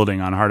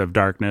building on Heart of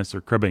Darkness or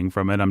cribbing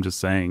from it. I'm just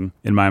saying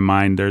in my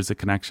mind there's a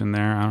connection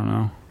there. I don't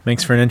know.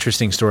 Makes for an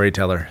interesting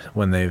storyteller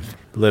when they've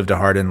lived a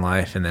hardened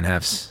life and then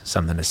have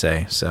something to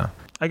say. So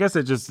I guess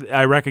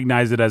I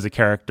recognize it as a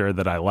character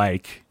that I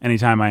like.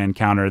 Anytime I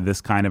encounter this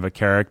kind of a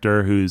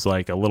character who's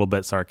like a little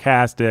bit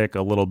sarcastic,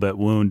 a little bit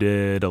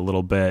wounded, a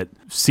little bit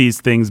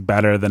sees things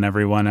better than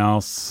everyone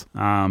else,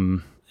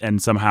 and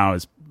somehow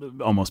is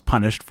almost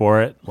punished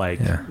for it.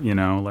 Like,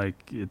 like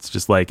it's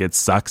just like it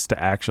sucks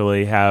to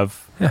actually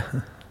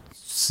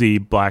see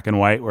black and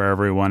white where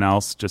everyone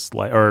else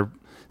or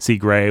see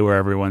gray where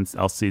everyone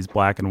else sees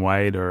black and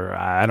white, or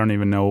I don't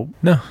even know.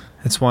 No,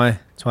 that's why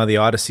the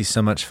Odyssey's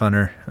so much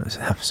funner.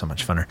 So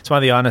much funner. That's why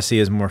the Odyssey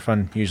is more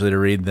fun usually to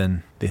read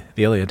than the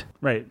Iliad.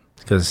 Right.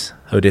 Because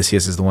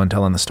Odysseus is the one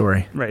telling the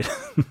story. Right.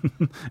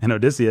 And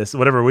Odysseus,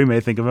 whatever we may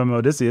think of him,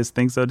 Odysseus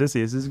thinks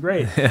Odysseus is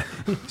great. Yeah,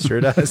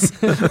 sure does.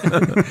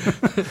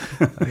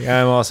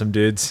 I'm awesome,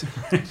 dudes.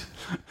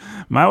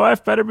 My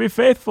wife better be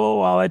faithful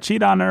while I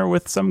cheat on her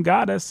with some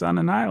goddess on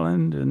an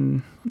island,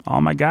 and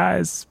all my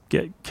guys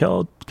get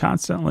killed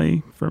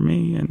constantly for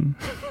me. And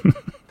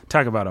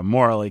talk about a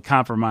morally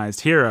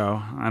compromised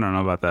hero. I don't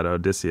know about that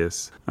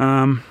Odysseus.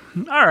 All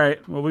right.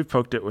 Well, we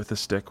poked it with a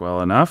stick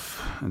well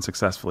enough, and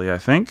successfully, I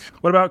think.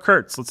 What about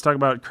Kurtz? Let's talk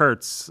about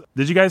Kurtz.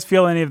 Did you guys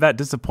feel any of that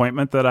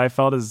disappointment that I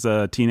felt as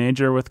a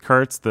teenager with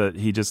Kurtz, that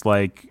he just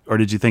or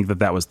did you think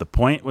that was the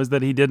point, was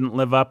that he didn't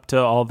live up to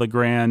all the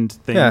grand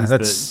things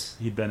that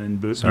he'd been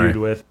imbued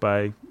with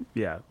by...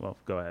 Yeah, well,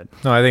 go ahead.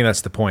 No, I think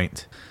that's the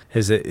point,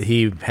 is that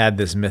he had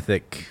this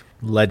mythic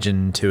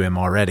legend to him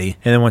already,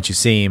 and then once you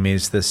see him,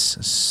 he's this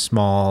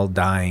small,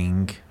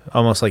 dying,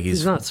 almost like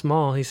he's not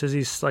small. He says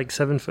he's like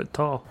 7 foot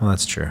tall. Well,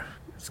 that's true.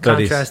 It's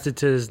contrasted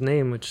to his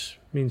name, which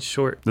means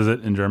short. Does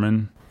it in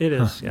German? It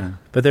is, yeah.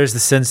 But there's the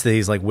sense that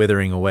he's like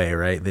withering away,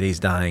 right? That he's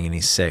dying and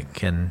he's sick,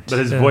 but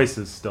his voice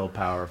is still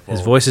powerful.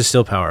 His voice is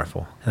still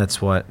powerful. It's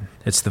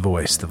the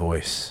voice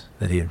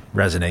that he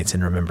resonates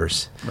and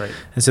remembers. Right.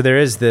 And so there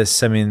is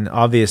this. I mean,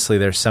 obviously,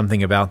 there's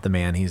something about the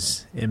man.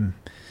 He's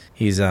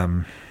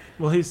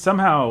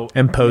somehow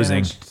imposing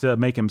managed to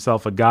make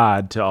himself a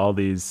god to all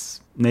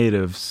these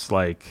natives,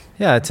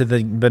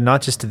 but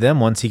not just to them.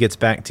 Once he gets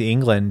back to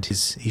England,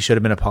 he should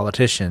have been a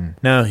politician.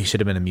 No, he should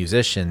have been a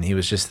musician. He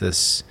was just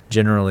this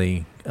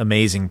generally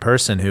amazing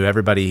person who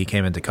everybody he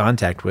came into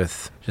contact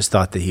with just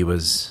thought that he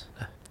was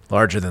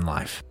larger than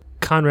life.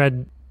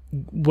 Conrad,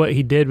 what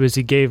he did was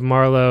he gave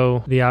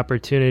Marlowe the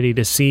opportunity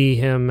to see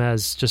him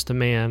as just a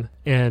man,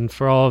 and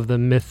for all of the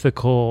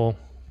mythical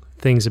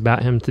things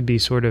about him to be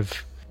sort of,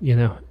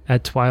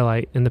 at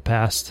twilight in the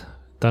past,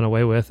 done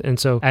away with. And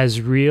so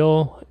as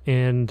real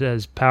and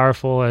as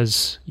powerful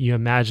as you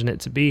imagine it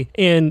to be.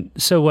 And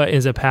so what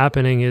ends up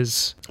happening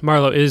is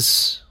Marlowe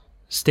is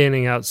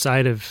standing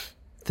outside of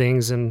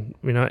things, and,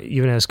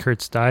 even as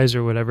Kurtz dies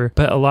or whatever.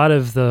 But a lot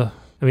of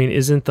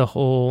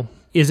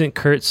isn't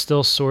Kurtz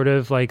still sort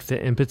of like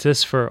the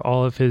impetus for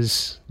all of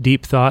his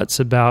deep thoughts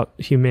about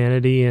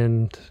humanity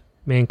and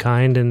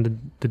mankind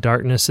and the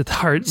darkness at the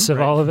hearts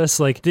of all of us?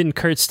 Like, didn't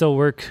Kurtz still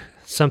work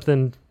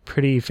something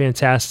pretty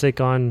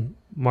fantastic on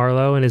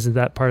Marlowe, and isn't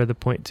that part of the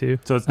point too?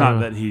 So it's not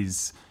that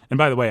he's... And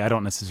by the way, I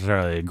don't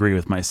necessarily agree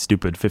with my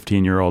stupid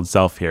 15-year-old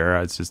self here.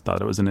 I just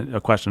thought it was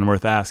a question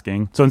worth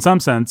asking. So in some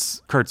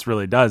sense, Kurtz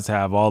really does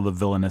have all the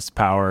villainous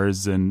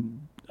powers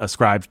and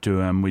ascribed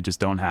to him. We just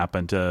don't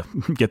happen to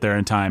get there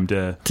in time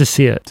to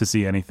see it, to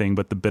see anything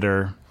but the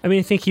bitter... I mean,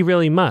 I think he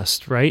really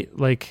must, right?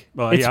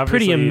 It's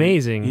pretty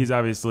amazing. He's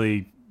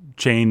obviously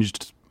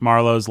changed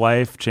Marlowe's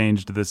life,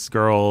 changed this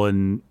girl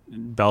in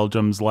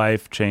Belgium's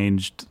life,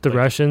 changed the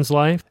Russians'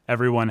 life.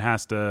 Everyone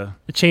has to...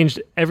 It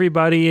changed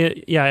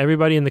everybody. Yeah,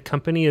 everybody in the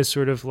company is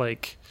sort of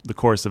like... The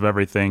course of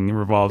everything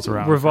revolves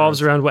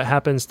around what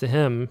happens to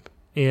him.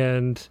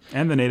 And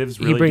the natives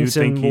really do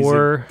think he's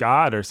a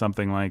god or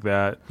something like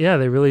that. Yeah,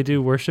 they really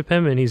do worship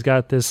him, and he's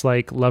got this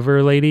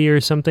lover lady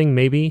or something,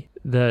 maybe,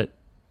 that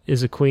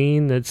is a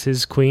queen, that's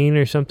his queen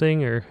or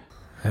something, or...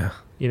 Yeah.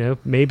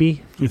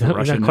 Maybe. The I'm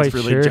Russian not quite is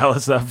really sure.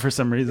 jealous of for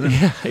some reason.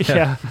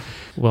 Yeah.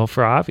 Well,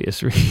 for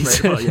obvious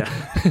reasons. Right, well, yeah.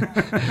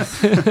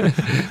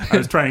 I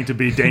was trying to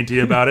be dainty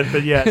about it,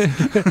 but yes.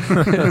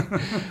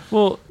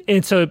 Well,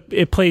 and so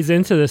it plays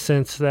into the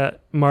sense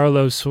that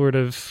Marlowe sort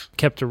of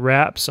kept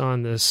wraps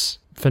on this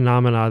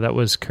phenomena that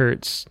was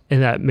Kurt's,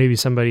 and that maybe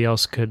somebody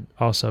else could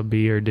also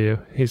be or do.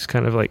 He's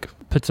kind of like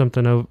put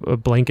something, a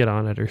blanket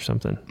on it or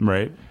something.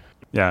 Right.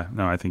 Yeah,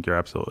 no, I think you're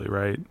absolutely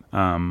right.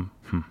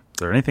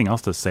 Is there anything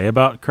else to say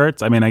about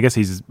Kurtz? I mean, I guess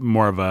he's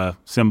more of a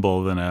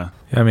symbol than a...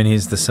 I mean,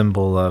 he's the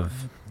symbol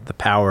of the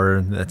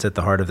power that's at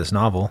the heart of this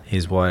novel.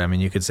 He's what? I mean,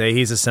 you could say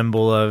he's a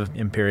symbol of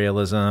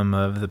imperialism,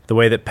 of the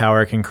way that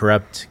power can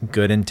corrupt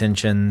good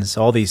intentions,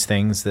 all these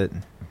things that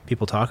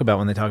people talk about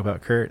when they talk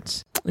about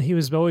Kurtz. He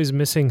was always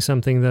missing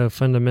something, though,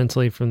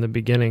 fundamentally from the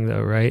beginning,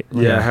 though, right?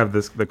 Yeah, I have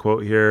the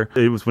quote here.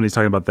 It was when he's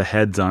talking about the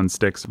heads on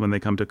sticks when they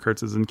come to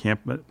Kurtz's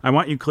encampment. I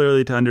want you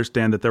clearly to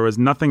understand that there was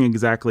nothing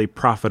exactly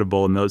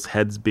profitable in those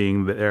heads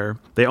being there.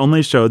 They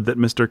only showed that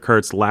Mr.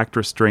 Kurtz lacked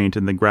restraint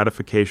in the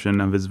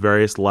gratification of his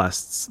various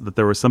lusts, that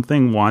there was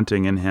something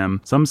wanting in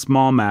him, some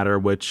small matter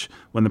which,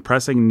 when the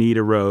pressing need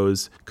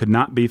arose, could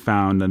not be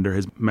found under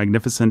his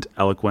magnificent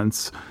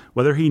eloquence.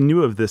 Whether he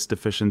knew of this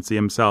deficiency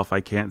himself, I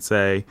can't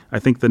say. I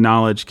think the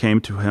knowledge came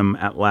to him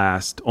at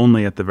last,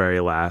 only at the very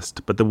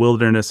last, but the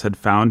wilderness had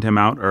found him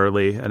out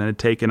early and had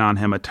taken on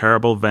him a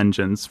terrible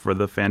vengeance for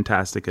the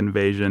fantastic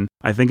invasion.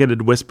 I think it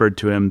had whispered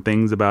to him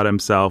things about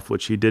himself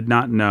which he did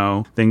not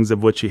know, things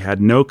of which he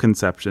had no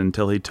conception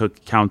till he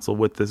took counsel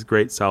with this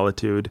great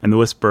solitude, and the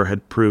whisper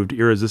had proved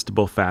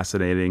irresistible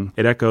fascinating.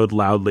 It echoed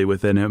loudly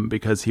within him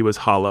because he was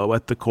hollow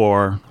at the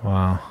core.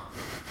 Wow.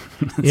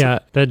 Yeah,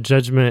 that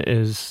judgment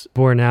is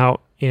borne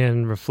out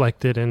and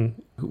reflected in,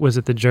 was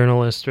it the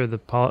journalist or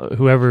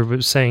whoever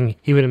was saying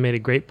he would have made a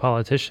great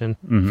politician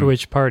for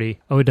which party?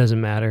 Oh, it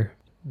doesn't matter.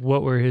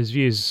 What were his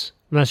views?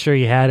 I'm not sure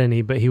he had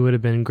any, but he would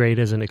have been great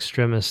as an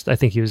extremist. I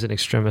think he was an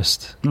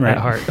extremist at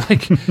heart.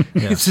 Like,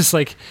 It's just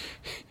like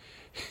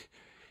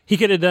he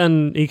could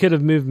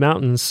have moved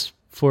mountains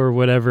for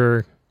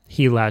whatever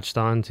he latched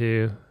on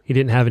to. He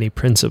didn't have any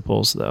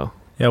principles, though.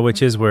 Yeah,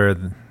 which is where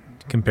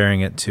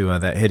comparing it to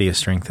that hideous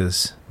strength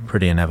is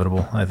pretty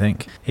inevitable, I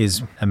think.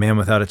 He's a man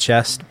without a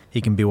chest.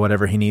 He can be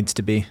whatever he needs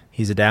to be.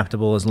 He's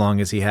adaptable as long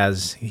as he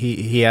has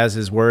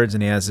his words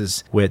and he has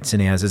his wits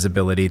and he has his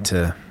ability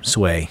to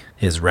sway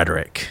his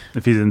rhetoric.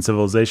 If he's in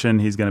civilization,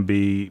 he's going to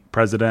be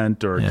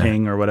president or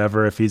king or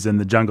whatever. If he's in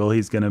the jungle,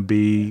 he's going to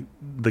be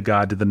the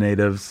god to the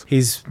natives.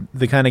 He's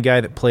the kind of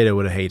guy that Plato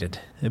would have hated,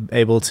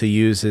 able to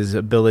use his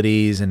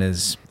abilities and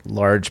his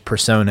large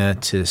persona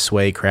to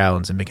sway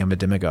crowds and become a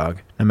demagogue,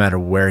 no matter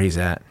where he's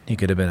at. He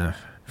could have been a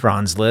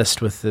Franz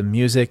Liszt with the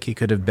music. He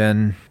could have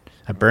been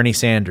a Bernie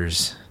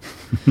Sanders.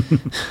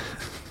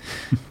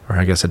 Or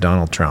I guess a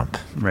Donald Trump.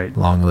 Right.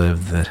 Long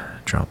live the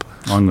Trump.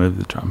 Long live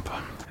the Trump.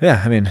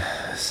 Yeah, I mean,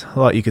 there's a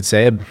lot you could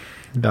say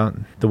about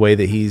the way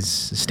that he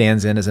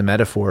stands in as a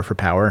metaphor for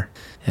power,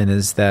 and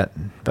is that,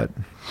 but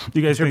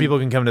you guys I'm sure people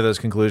can come to those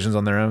conclusions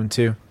on their own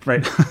too.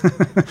 Right.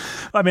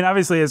 I mean,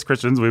 obviously, as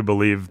Christians, we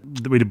believe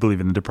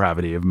in the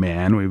depravity of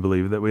man. We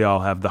believe that we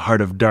all have the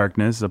heart of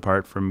darkness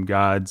apart from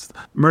God's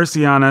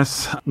mercy on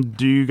us.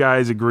 Do you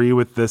guys agree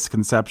with this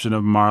conception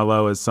of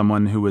Marlowe as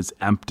someone who was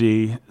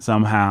empty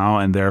somehow,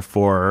 and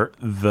therefore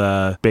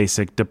the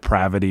basic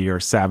depravity or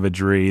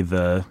savagery,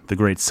 the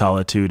great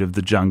solitude of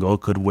the jungle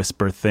could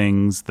whisper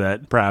things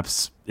that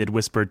perhaps it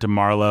whispered to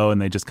Marlowe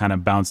and they just kind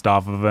of bounced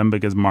off of him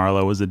because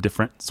Marlowe was a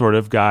different sort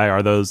of guy?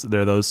 Are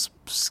there those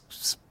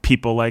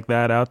people like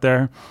that out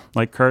there,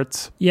 like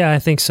Kurtz? Yeah, I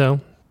think so.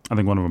 I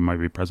think one of them might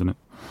be president.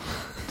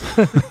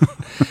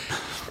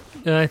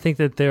 I think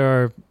that there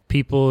are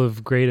people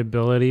of great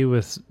ability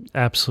with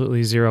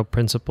absolutely zero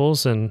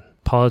principles, and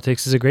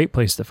politics is a great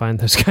place to find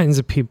those kinds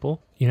of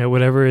people.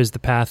 Whatever is the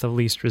path of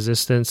least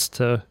resistance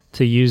to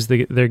use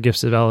their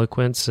gifts of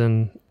eloquence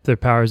and their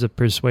powers of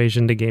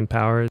persuasion to gain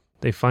power,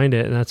 they find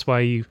it. And that's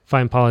why you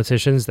find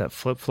politicians that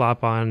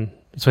flip-flop on...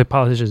 That's why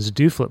politicians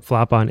do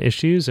flip-flop on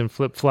issues and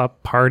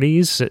flip-flop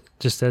parties,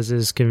 just as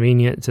is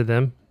convenient to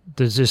them.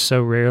 There's just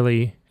so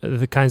rarely...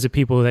 The kinds of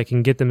people that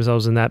can get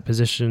themselves in that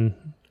position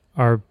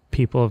are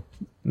people of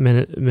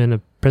men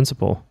of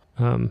principle.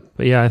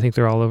 But yeah, I think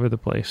they're all over the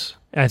place.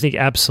 I think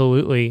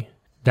absolutely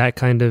that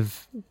kind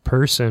of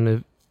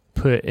person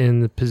put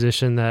in the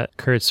position that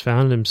Kurtz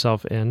found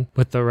himself in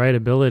with the right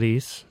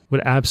abilities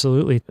would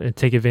absolutely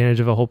take advantage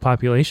of a whole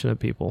population of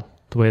people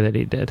the way that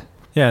he did.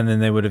 Yeah, and then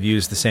they would have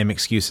used the same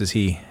excuses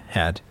he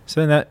had.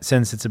 So in that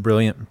sense, it's a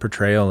brilliant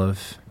portrayal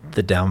of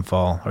the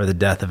downfall or the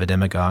death of a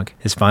demagogue.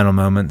 His final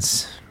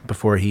moments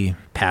before he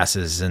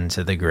passes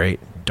into the great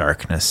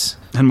darkness.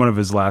 And one of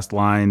his last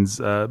lines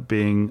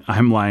being,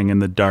 "I'm lying in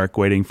the dark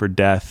waiting for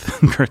death."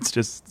 Kurtz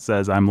just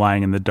says, "I'm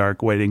lying in the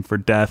dark waiting for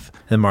death."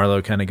 And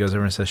Marlowe kind of goes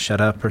over and says, "Shut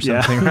up," or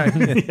something, right?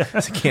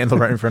 It's a candle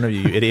right in front of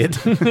you, you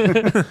idiot. And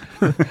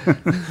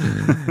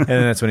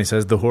then that's when he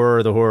says, the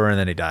horror, and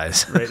then he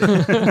dies. Right.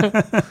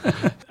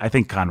 I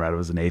think Conrad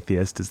was an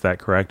atheist. Is that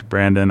correct,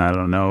 Brandon? I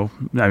don't know.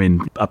 I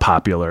mean,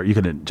 you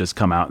couldn't just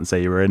come out and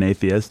say you were an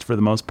atheist for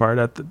the most part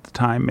at the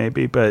time,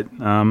 maybe, but...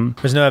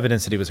 There's no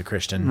evidence that he was a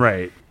Christian.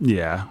 Right.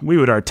 Yeah. We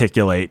would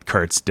articulate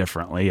Kurtz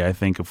differently. I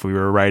think if we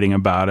were writing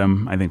about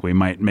him, I think we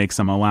might make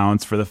some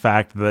allowance for the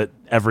fact that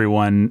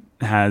everyone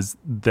has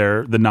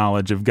the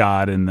knowledge of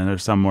God and then they're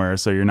somewhere.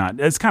 So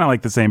it's kind of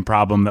like the same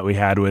problem that we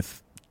had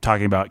with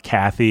talking about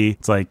Kathy.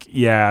 It's like,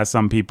 yeah,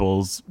 some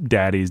people's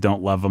daddies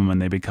don't love them and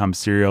they become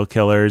serial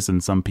killers,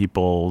 and some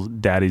people's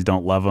daddies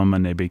don't love them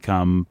and they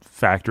become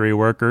factory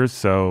workers.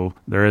 So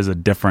there is a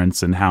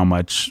difference in how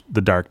much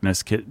the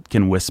darkness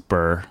can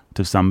whisper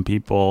to some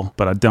people,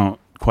 but I don't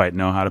quite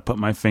know how to put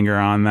my finger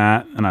on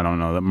that. And I don't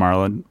know that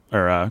Marlon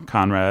or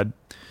Conrad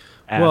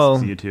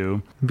asks you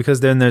to.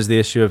 Because then there's the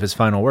issue of his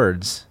final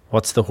words.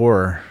 What's the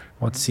horror?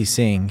 What's he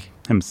seeing?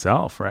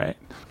 Himself, right?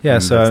 Yeah,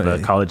 and so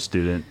that's the college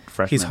student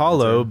freshman. He's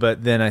hollow,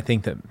 but then I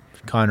think that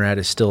Conrad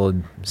is still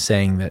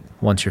saying that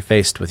once you're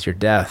faced with your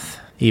death,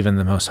 even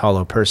the most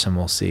hollow person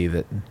will see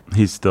that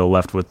he's still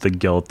left with the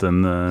guilt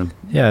and the...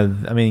 Yeah,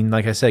 I mean,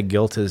 like I said,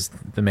 guilt is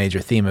the major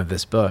theme of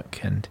this book,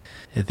 and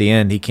at the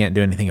end, he can't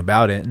do anything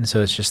about it, and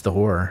so it's just the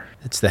horror.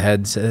 It's the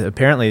heads.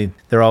 Apparently,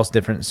 they're all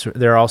different.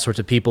 There are all sorts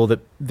of people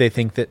that they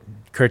think that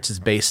Kurtz is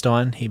based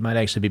on. He might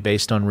actually be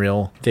based on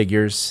real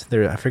figures.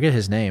 I forget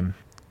his name.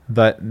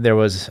 But there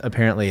was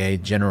apparently a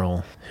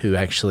general who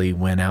actually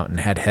went out and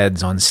had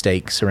heads on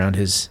stakes around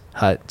his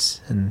huts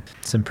and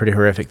some pretty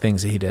horrific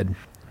things that he did.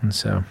 And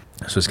so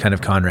this was kind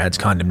of Conrad's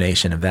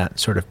condemnation of that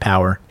sort of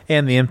power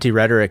and the empty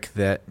rhetoric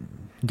that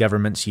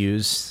governments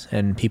use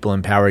and people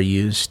in power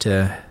use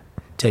to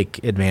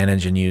take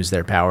advantage and use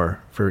their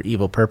power for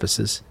evil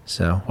purposes.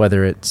 So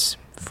whether it's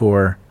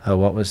for,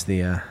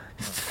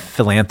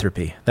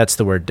 philanthropy, that's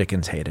the word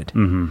Dickens hated.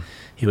 Mm-hmm.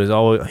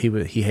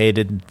 He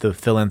hated the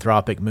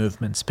philanthropic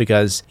movements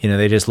because,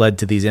 they just led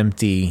to these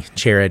empty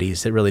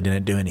charities that really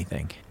didn't do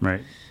anything. Right.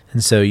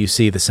 And so you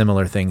see the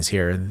similar things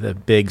here. The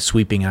big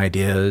sweeping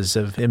ideas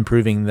of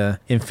improving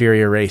the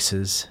inferior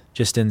races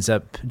just ends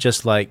up,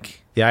 just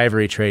like the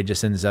ivory trade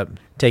just ends up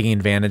taking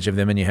advantage of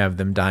them, and you have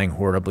them dying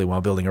horribly while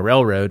building a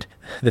railroad.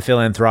 The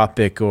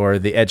philanthropic or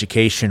the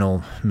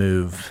educational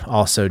move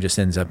also just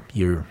ends up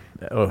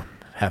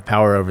have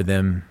power over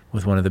them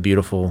with one of the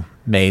beautiful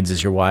maids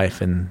as your wife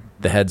and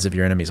the heads of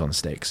your enemies on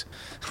stakes.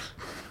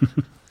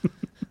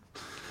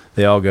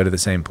 They all go to the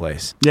same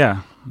place.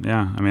 Yeah.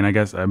 I mean, I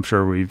guess I'm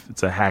sure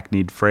it's a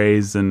hackneyed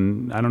phrase,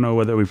 and I don't know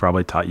whether we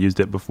probably used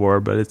it before,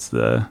 but it's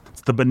the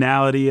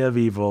banality of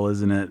evil,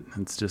 isn't it?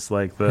 It's just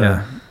like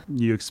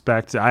you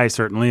expect. I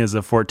certainly, as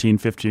a 14,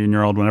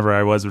 15-year-old, whenever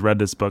I read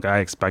this book, I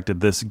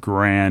expected this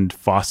grand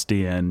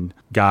Faustian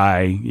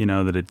guy,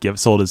 that had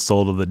sold his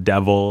soul to the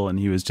devil, and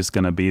he was just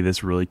going to be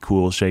this really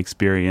cool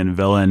Shakespearean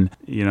villain,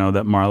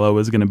 that Marlowe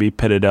was going to be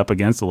pitted up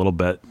against a little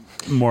bit.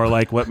 More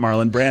like what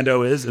Marlon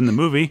Brando is in the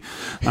movie.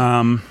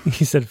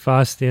 He said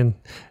Faustian.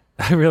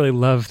 I really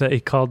love that he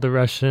called the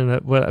Russian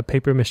a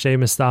papier-mâché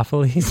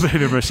Mistopheles.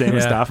 Papier-mâché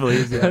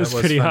Mistopheles. Yeah, that's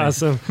pretty funny.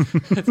 Awesome.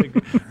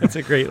 That's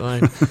a great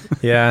line.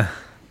 Yeah.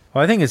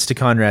 Well, I think it's to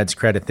Conrad's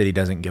credit that he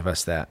doesn't give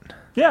us that.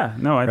 Yeah.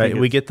 No, I think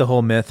we get the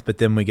whole myth, but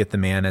then we get the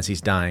man as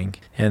he's dying.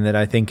 And that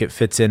I think it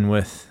fits in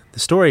with the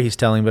story he's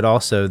telling, but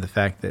also the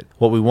fact that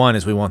what we want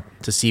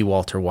to see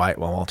Walter White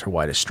while Walter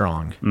White is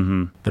strong.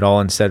 Mm-hmm. But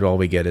all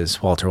we get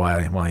is Walter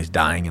White while he's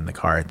dying in the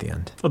car at the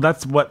end. Well,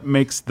 that's what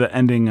makes the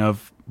ending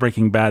of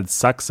Breaking Bad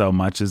suck so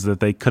much, is that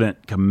they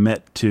couldn't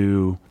commit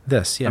to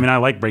this. Yeah. I mean, I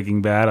like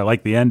Breaking Bad. I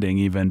like the ending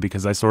even,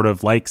 because I sort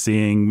of like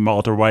seeing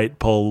Walter White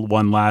pull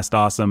one last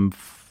awesome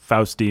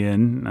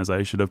Faustian, as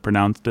I should have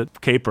pronounced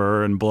it,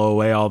 caper and blow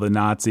away all the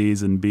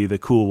Nazis and be the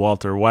cool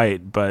Walter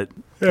White. But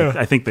yeah.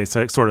 I think they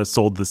sort of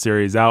sold the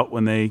series out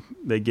when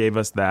they gave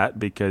us that,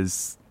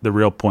 because the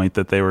real point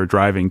that they were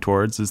driving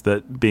towards is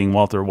that being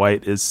Walter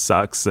White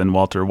sucks, and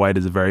Walter White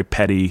is a very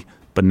petty,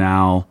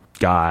 banal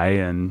guy.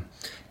 And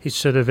he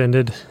should have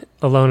ended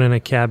alone in a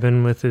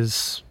cabin with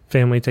his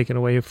family taken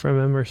away from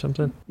him or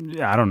something.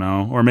 Yeah, I don't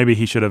know. Or maybe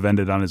he should have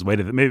ended on his way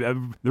to maybe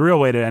the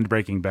real way to end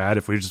Breaking Bad,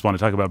 if we just want to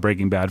talk about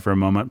Breaking Bad for a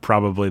moment,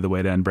 probably the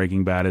way to end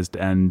Breaking Bad is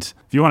to end,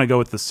 if you want to go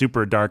with the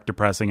super dark,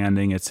 depressing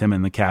ending, it's him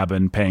in the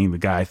cabin paying the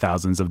guy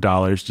thousands of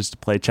dollars just to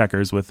play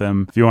checkers with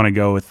him. If you want to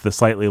go with the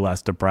slightly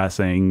less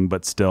depressing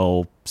but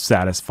still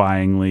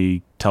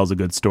satisfyingly tells a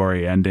good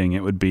story ending,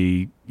 it would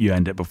be you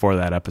end it before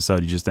that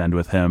episode. You just end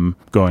with him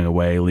going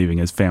away, leaving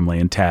his family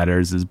in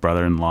tatters, his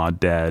brother-in-law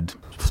dead.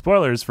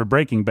 Spoilers for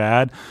Breaking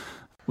Bad.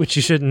 Which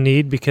you shouldn't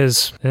need,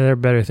 because there are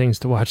better things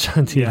to watch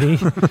on TV.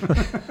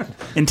 Yeah.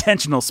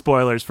 Intentional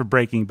spoilers for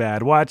Breaking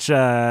Bad. Watch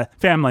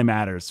Family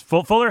Matters.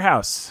 Fuller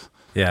House.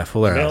 Yeah,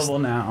 Fuller House. Available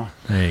now.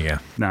 There you go.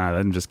 Nah,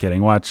 I'm just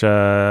kidding. Watch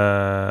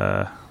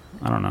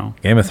I don't know.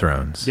 Game of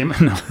Thrones. No,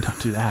 don't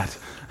do that.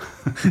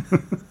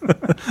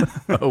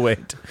 Oh,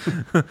 wait.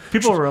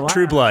 People rely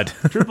True Blood.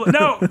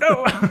 No.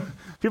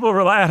 People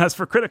rely on us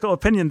for critical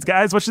opinions,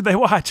 guys. What should they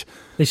watch?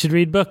 They should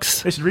read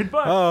books. They should read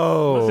books.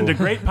 Oh. Listen to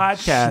great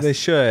podcasts. They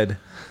should.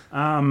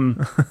 I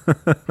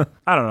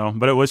don't know,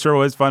 but it was sure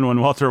was fun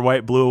when Walter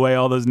White blew away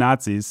all those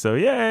Nazis. So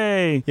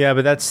yay! Yeah,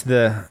 but that's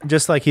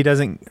just like he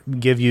doesn't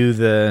give you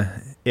the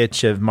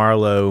itch of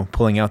Marlowe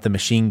pulling out the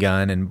machine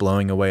gun and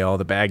blowing away all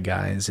the bad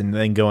guys and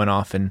then going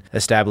off and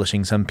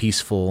establishing some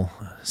peaceful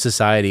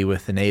society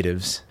with the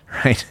natives,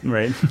 right?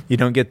 Right. You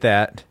don't get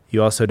that.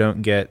 You also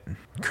don't get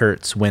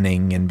Kurtz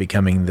winning and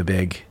becoming the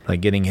big,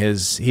 like getting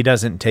he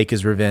doesn't take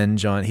his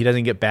revenge he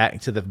doesn't get back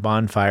to the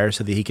bonfire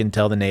so that he can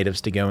tell the natives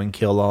to go and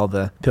kill all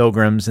the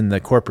pilgrims and the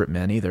corporate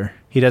men either.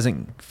 He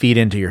doesn't feed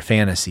into your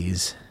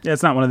fantasies. Yeah,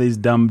 it's not one of these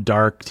dumb,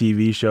 dark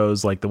TV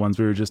shows like the ones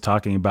we were just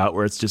talking about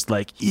where it's just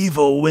like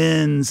evil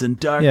wins and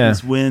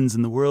darkness wins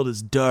and the world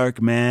is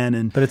dark,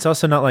 man. But it's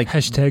also not like...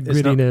 Hashtag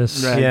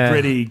grittiness. Right, Yeah.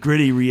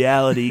 gritty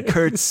reality.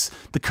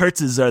 The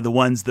Kurtzes are the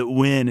ones that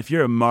win. If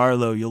you're a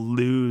Marlowe, you'll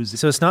lose.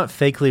 So it's not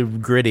fakely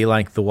gritty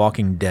like The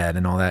Walking Dead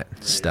and all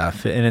that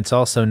stuff. And it's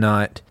also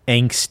not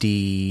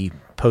angsty,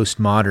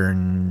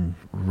 postmodern,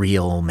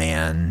 real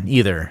man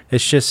either.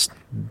 It's just...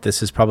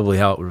 this is probably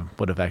how it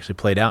would have actually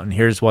played out. And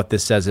here's what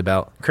this says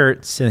about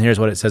Kurtz, and here's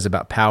what it says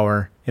about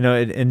power. You know,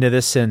 into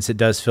this sense, it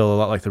does feel a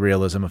lot like the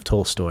realism of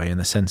Tolstoy in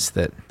the sense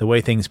that the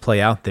way things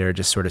play out there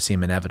just sort of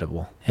seem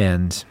inevitable.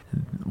 And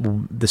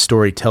the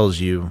story tells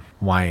you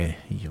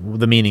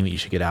the meaning that you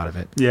should get out of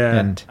it. Yeah.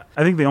 And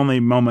I think the only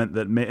moment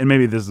that, and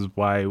maybe this is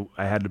why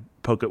I had to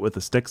poke it with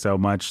a stick so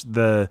much,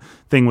 the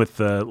thing with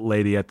the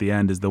lady at the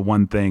end is the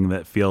one thing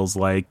that feels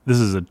like this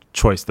is a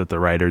choice that the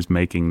writer's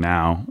making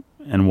now.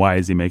 And why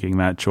is he making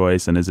that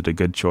choice? And is it a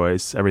good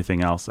choice?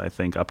 Everything else, I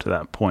think, up to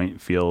that point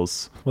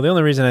feels... Well, the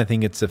only reason I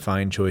think it's a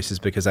fine choice is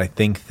because I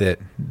think that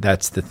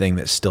that's the thing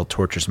that still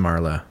tortures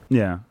Marlowe.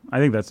 Yeah, I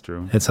think that's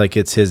true. It's like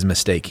it's his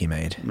mistake he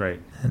made.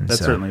 Right. And That's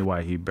so- certainly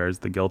why he bears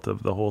the guilt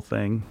of the whole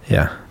thing.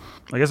 Yeah.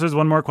 I guess there's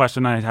one more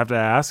question I have to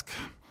ask.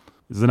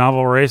 Is the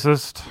novel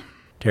racist?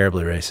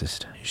 Terribly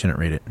racist. You shouldn't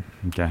read it.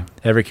 Okay.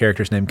 Every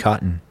character's named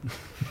Cotton.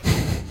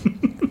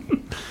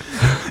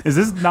 Is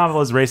this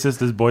novel as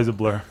racist as Boys of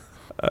Blur?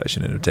 I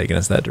shouldn't have taken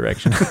us that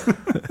direction.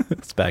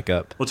 Let's back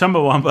up. Well,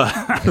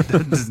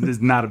 Chumbawamba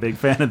is not a big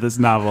fan of this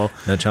novel.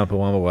 No,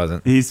 Chumpawamba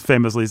wasn't. He's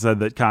famously said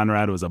that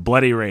Conrad was a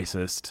bloody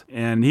racist.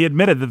 And he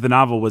admitted that the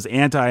novel was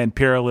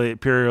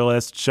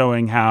anti-imperialist,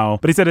 showing how...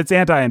 But he said it's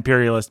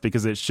anti-imperialist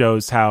because it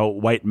shows how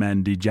white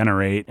men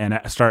degenerate and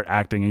start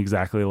acting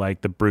exactly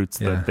like the brutes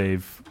that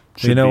they've...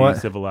 You know what?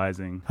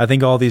 Civilizing. I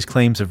think all these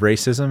claims of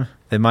racism,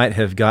 they might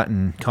have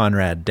gotten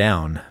Conrad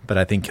down, but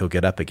I think he'll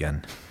get up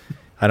again.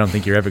 I don't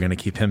think you're ever going to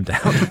keep him down.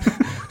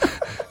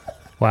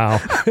 Wow.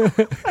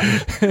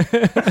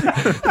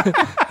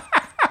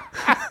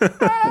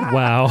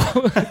 Wow.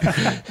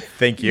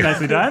 Thank you.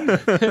 Nicely done.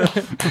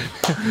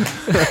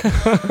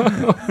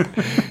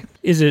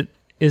 Is it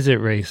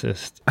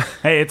racist?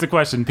 Hey, it's a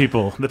question,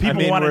 people. The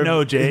people want to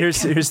know, Jake.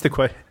 Here's the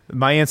question.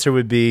 My answer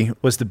would be,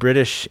 was the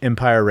British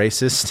Empire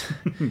racist?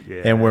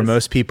 Yes. And were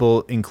most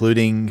people,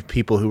 including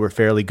people who were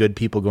fairly good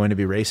people, going to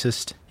be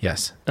racist?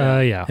 Yes.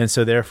 Yeah. And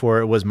so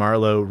therefore, was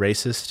Marlowe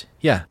racist?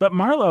 Yeah. But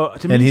Marlowe,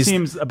 to me,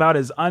 seems about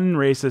as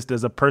unracist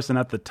as a person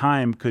at the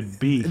time could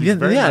be.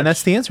 And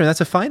that's the answer, and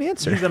that's a fine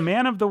answer. He's a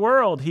man of the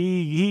world.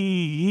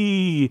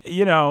 He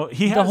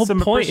has the whole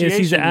some point is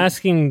he's appreciation.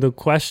 asking the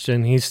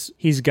question.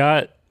 He's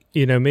got,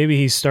 maybe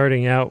he's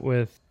starting out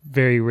with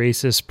very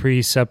racist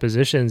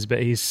presuppositions,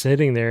 but he's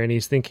sitting there and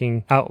he's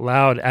thinking out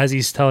loud as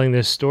he's telling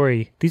this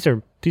story. These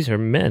are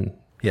men.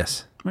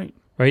 Yes.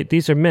 Right?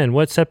 These are men.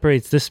 What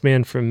separates this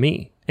man from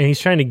me? And he's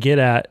trying to get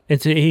at,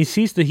 he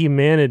sees the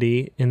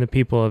humanity in the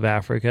people of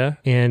Africa,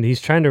 and he's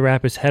trying to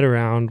wrap his head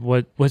around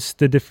what's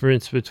the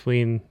difference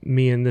between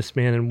me and this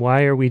man, and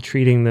why are we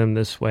treating them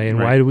this way, and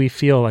why do we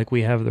feel like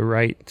we have the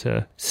right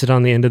to sit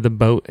on the end of the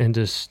boat and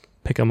just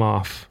pick them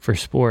off for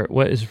sport?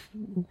 What's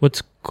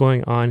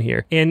going on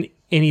here? And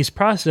he's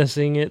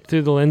processing it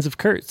through the lens of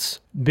Kurtz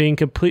being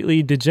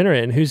completely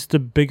degenerate. And who's the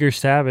bigger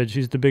savage?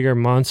 Who's the bigger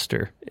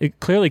monster?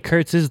 Clearly,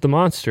 Kurtz is the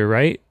monster,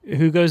 right?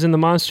 Who goes in the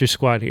monster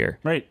squad here?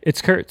 Right.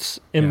 It's Kurtz.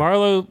 And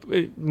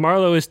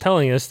Marlowe is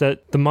telling us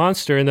that the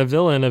monster and the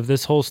villain of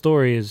this whole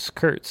story is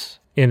Kurtz.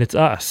 And it's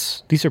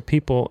us. These are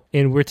people,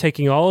 and we're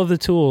taking all of the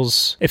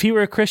tools. If he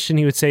were a Christian,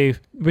 he would say,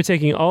 we're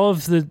taking all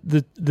of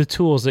the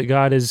tools that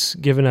God has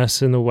given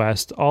us in the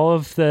West, all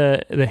of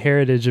the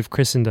heritage of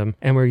Christendom,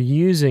 and we're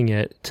using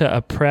it to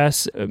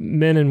oppress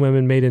men and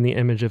women made in the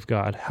image of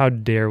God. How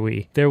dare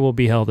we? There will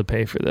be hell to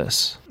pay for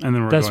this. And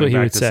then That's going what he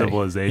back would to say.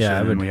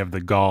 civilization, and we have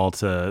the gall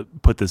to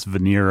put this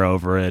veneer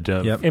over it.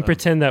 And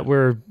pretend that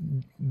we're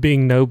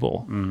being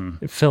noble,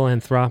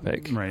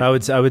 philanthropic. Right. I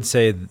would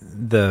say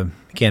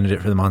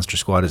candidate for the Monster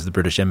Squad is the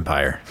British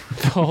Empire.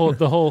 The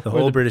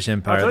whole British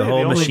Empire, I'll the tell you, whole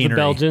the only- machinery.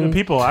 the Belgian. The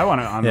people I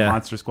want on the Yeah.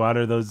 Monster Squad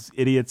are those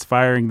idiots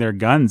firing their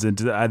guns, and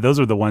those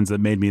are the ones that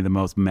made me the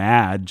most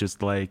mad.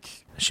 Just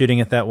like,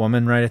 Shooting at that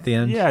woman right at the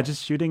end. yeah,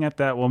 just shooting at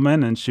that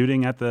woman and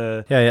shooting at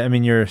the. Yeah, I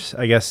mean, you're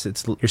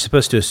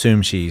supposed to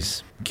assume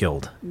she's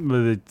killed.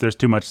 There's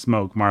too much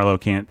smoke. Marlowe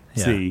can't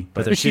Yeah. see.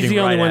 But they're But she's shooting the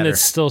only right one at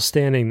that's her. still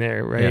standing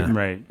there, right? Yeah.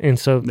 Right. And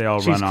so They all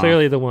she's run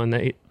clearly the one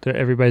that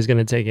everybody's going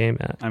to take aim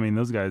at. I mean,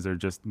 those guys are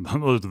just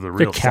those are the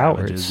real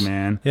cowards. savages,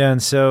 man. Yeah,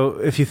 and so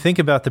if you think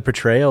about the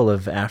portrayal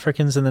of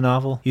Africans in the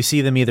novel, you see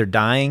them either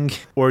dying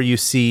or you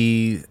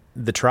see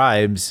the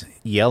tribes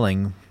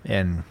yelling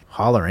and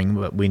hollering,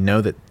 but we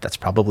know that that's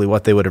probably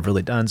what they would have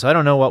really done. So I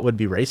don't know what would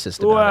be racist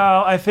about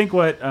Well, I think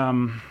what it.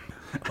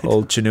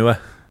 Old Chinua.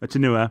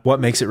 Chinua. What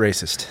makes it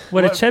racist?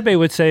 What Achebe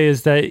would say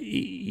is that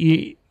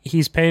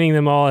he's painting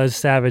them all as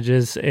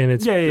savages, and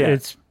it's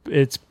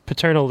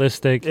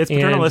paternalistic. It's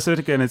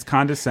paternalistic and it's So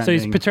condescending.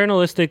 he's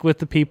paternalistic with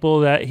the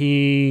people that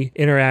he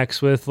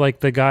interacts with, like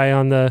the guy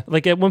on the,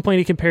 like at one point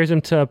he compares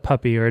him to a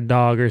puppy or a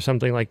dog or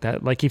something like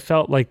that. Like he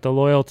felt like the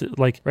loyalty,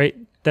 like, right?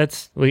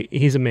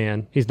 He's a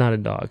man. He's not a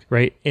dog,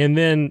 right? And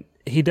then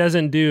he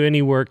doesn't do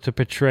any work to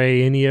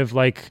portray any of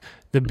like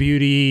the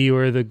beauty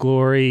or the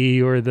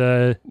glory or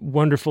the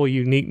wonderful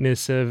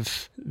uniqueness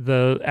of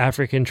the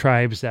African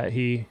tribes that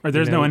he. Or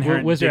there's no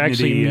inherent Was there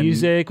actually dignity and-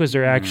 music? Was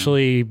there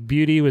actually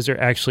beauty? Was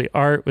there actually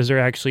art? Was there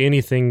actually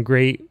anything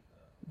great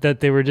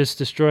that they were just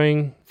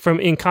destroying?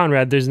 In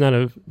Conrad, there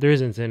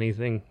isn't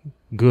anything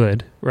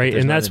good, right?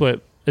 There's And that's nothing.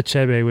 what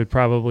Achebe would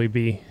probably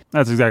be.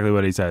 That's exactly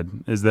what he said,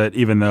 is that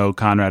even though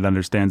Conrad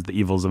understands the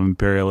evils of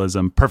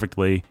imperialism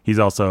perfectly, he's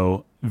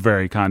also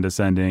very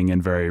condescending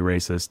and very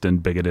racist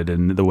and bigoted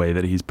in the way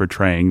that he's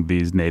portraying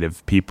these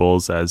native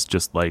peoples as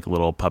just like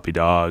little puppy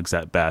dogs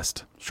at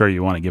best. Sure,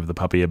 you want to give the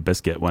puppy a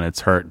biscuit when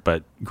it's hurt,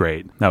 but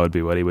great. That would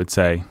be what he would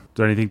say. Is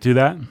there anything to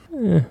that?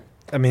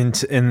 I mean,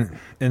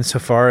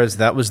 insofar as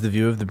that was the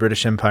view of the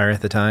British Empire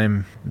at the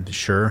time,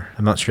 sure.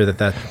 I'm not sure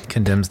that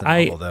condemns the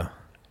novel, though.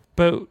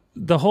 But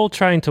the whole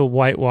trying to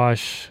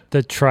whitewash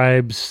the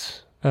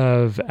tribes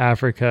of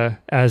Africa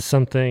as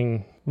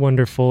something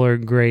wonderful or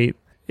great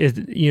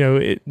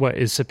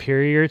is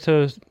superior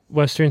to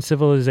Western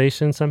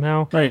civilization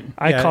somehow. Right.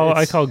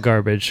 I call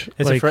garbage.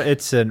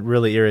 It's a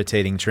really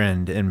irritating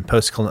trend in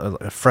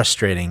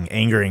frustrating,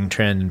 angering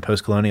trend in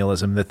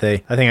post-colonialism that I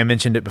think I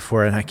mentioned it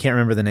before, and I can't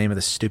remember the name of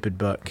the stupid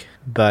book,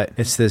 but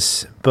it's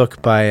this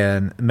book by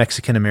a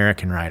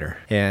Mexican-American writer,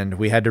 and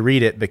we had to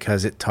read it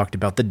because it talked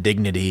about the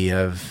dignity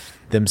of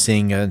them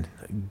seeing a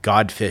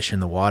godfish in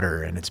the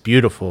water, and it's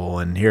beautiful,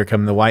 and here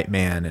come the white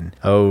man, and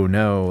oh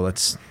no,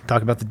 let's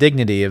talk about the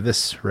dignity of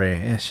this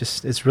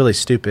race. It's really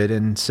stupid.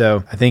 And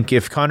so I think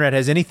if Conrad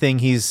has anything,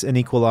 he's an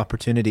equal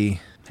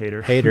opportunity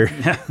hater.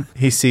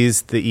 He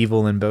sees the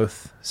evil in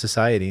both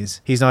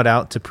societies. He's not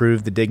out to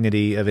prove the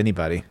dignity of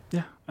anybody.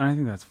 Yeah, and I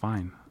think that's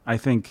fine. I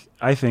think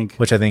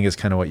Which I think is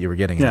kind of what you were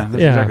getting yeah, at.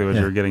 that's Yeah. exactly what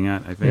Yeah. you were getting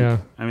at, I think. Yeah.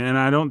 I mean, and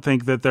I don't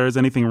think that there's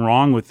anything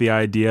wrong with the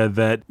idea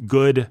that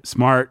good,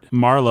 smart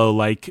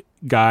Marlowe-like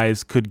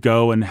guys could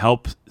go and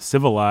help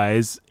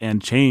civilize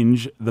and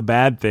change the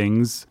bad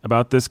things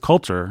about this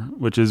culture,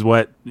 which is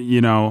what, I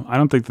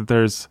don't think that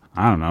there's,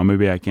 I don't know,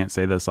 maybe I can't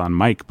say this on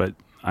mic, but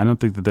I don't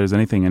think that there's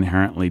anything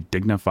inherently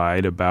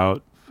dignified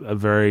about a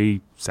very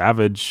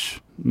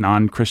savage,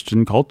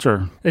 non-Christian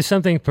culture. There's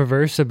something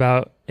perverse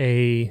about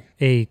a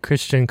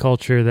Christian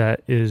culture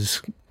that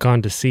is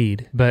gone to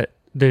seed, but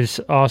there's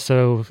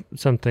also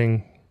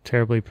something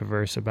terribly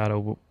perverse about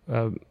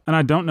And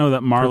I don't know that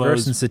Perverse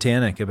Marlowe's and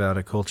satanic about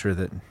a culture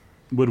that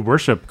would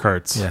worship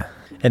Kurtz.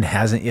 and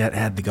hasn't yet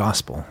had the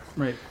gospel.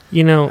 Right. I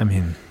I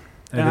mean,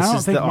 And I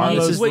don't think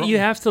Marlowe's this is what you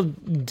have to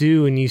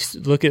do when you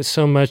look at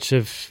so much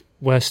of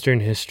Western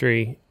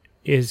history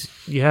is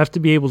you have to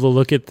be able to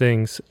look at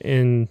things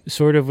in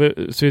sort of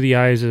through the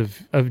eyes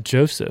of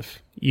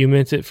Joseph. You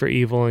meant it for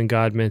evil and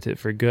God meant it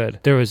for good.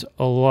 There was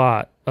a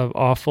lot of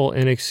awful,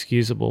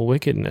 inexcusable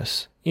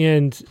wickedness.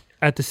 And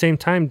at the same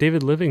time,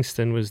 David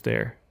Livingstone was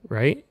there,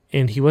 right?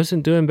 And he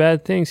wasn't doing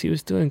bad things. He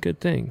was doing good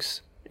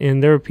things.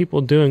 And there were people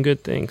doing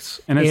good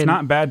things. And it's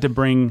not bad to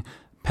bring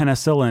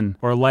penicillin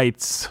or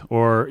lights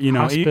or, even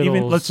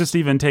Hospitals, let's just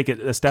even take it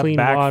a step clean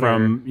back water.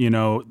 from,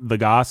 the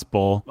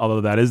gospel,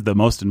 although that is the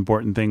most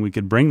important thing we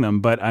could bring them.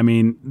 But I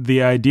mean,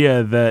 the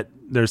idea that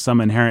there's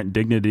some inherent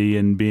dignity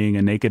in being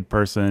a naked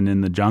person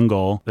in the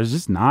jungle, there's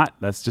just not.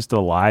 That's just a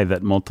lie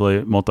that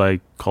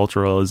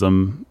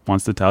multiculturalism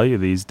wants to tell you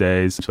these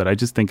days. But I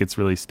just think it's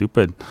really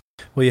stupid.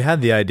 Well, you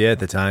had the idea at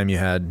the time. You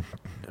had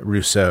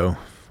Rousseau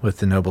with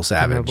the Noble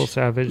Savage.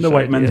 The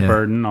white man's Yeah.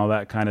 burden, all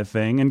that kind of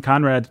thing. And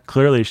Conrad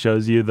clearly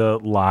shows you the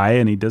lie,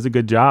 and he does a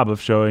good job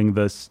of showing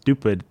the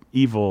stupid,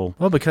 evil.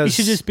 Well, because You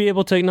should just be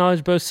able to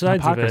acknowledge both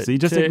sides Hypocrisy. of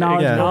it. Just To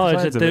acknowledge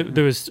both sides that of it.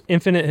 there was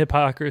infinite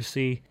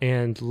hypocrisy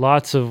and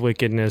lots of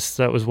wickedness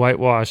that was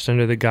whitewashed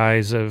under the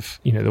guise of,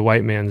 the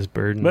white man's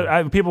burden.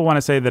 But people want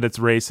to say that it's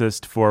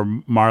racist for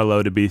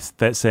Marlowe to be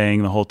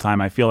saying the whole time,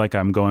 I feel like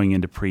I'm going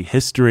into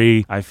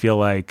prehistory. I feel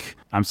like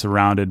I'm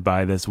surrounded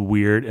by this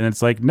weird, and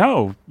it's like,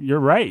 no, you're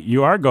right.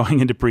 You are going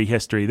into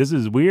prehistory. This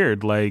is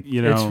weird. Like,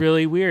 it's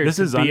really weird. This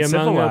is be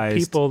uncivilized. Among a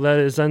people that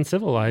is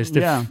uncivilized.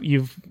 Yeah. If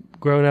you've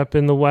grown up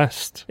in the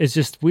West, it's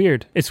just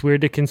weird. It's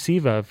weird to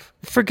conceive of.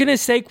 For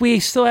goodness sake, we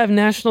still have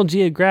National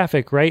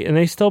Geographic, right? And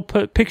they still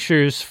put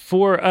pictures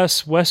for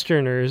us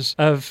Westerners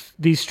of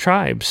these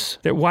tribes.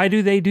 Why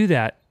do they do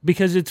that?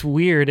 Because it's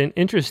weird and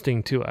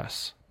interesting to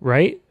us,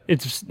 right?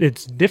 It's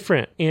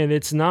different, and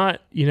it's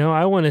not,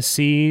 I want to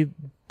see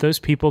those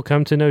people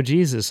come to know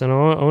Jesus, and I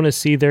want to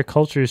see their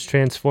cultures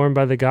transformed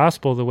by the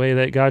gospel the way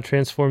that God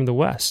transformed the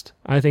West.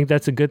 I think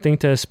that's a good thing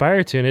to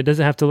aspire to, and it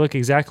doesn't have to look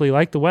exactly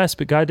like the West,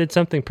 but God did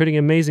something pretty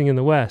amazing in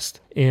the West,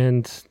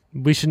 and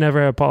we should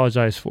never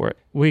apologize for it.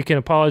 We can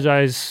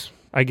apologize,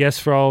 I guess,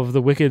 for all of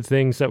the wicked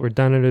things that were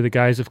done under the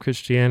guise of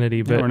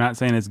Christianity, but we're not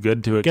saying it's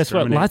good to guess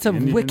what? Lots of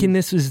Indians.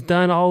 Wickedness was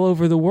done all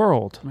over the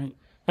world, Right.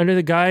 under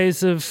the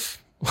guise of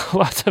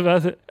lots of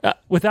other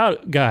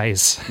without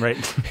guys. Right.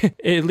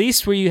 At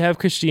least where you have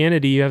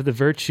Christianity, you have the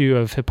virtue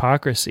of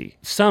hypocrisy.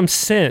 Some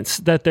sense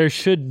that there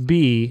should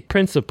be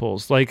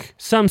principles, like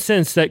some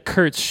sense that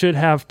Kurtz should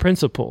have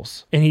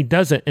principles, and he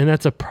doesn't, and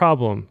that's a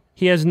problem.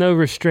 He has no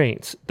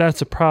restraints.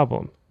 That's a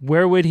problem.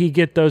 Where would he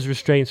get those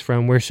restraints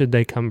from? Where should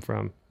they come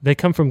from? They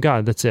come from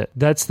God. That's it.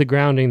 That's the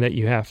grounding that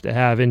you have to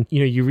have. And,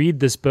 you read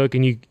this book,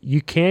 and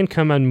you can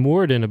come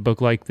unmoored in a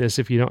book like this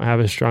if you don't have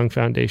a strong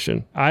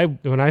foundation.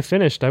 When I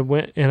finished, I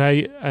went and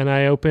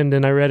I opened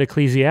and I read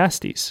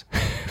Ecclesiastes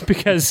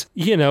because,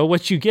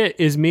 what you get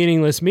is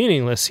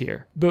meaningless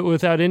here. But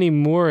without any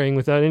mooring,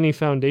 without any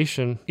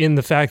foundation in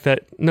the fact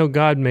that, no,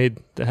 God made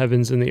the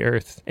heavens and the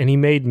earth, and he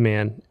made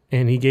man,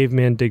 and he gave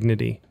man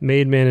dignity,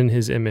 made man in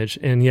his image.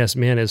 And yes,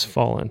 man is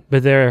fallen.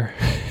 But there...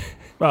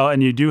 Well,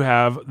 and you do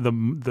have the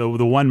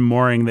one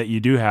mooring that you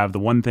do have, the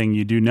one thing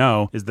you do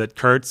know is that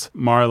Kurtz,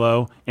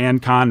 Marlowe,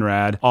 and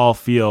Conrad all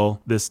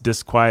feel this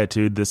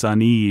disquietude, this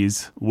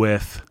unease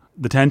with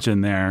the tension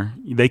there.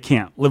 They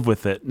can't live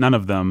with it. None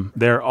of them.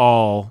 They're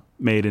all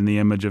made in the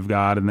image of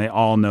God, and they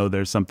all know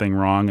there's something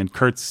wrong. And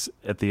Kurtz,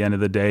 at the end of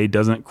the day,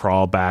 doesn't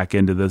crawl back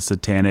into the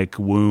satanic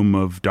womb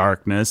of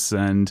darkness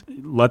and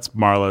lets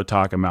Marlowe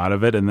talk him out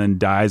of it, and then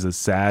dies a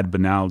sad,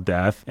 banal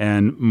death.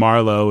 And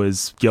Marlowe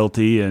is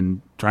guilty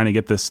and trying to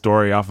get this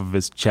story off of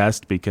his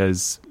chest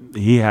because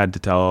he had to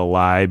tell a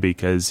lie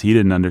because he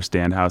didn't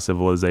understand how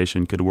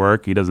civilization could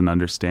work. He doesn't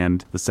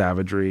understand the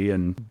savagery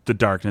and the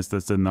darkness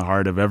that's in the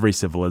heart of every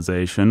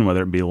civilization,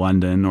 whether it be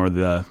London or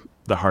the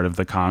heart of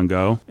the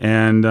Congo.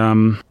 And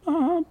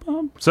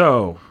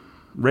so,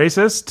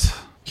 racist?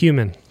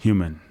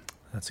 Human.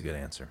 That's a good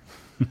answer.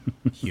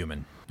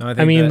 Human. No,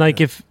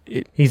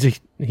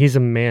 he's a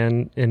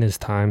man in his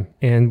time,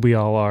 and we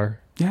all are.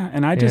 Yeah,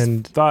 and I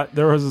just thought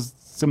there was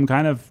some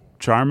kind of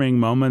charming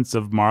moments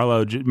of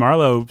Marlowe.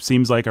 Marlowe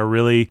seems like a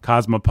really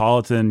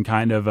cosmopolitan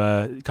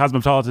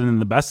cosmopolitan in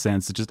the best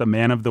sense. It's just a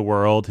man of the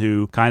world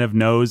who kind of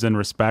knows and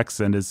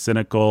respects and is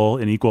cynical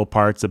in equal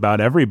parts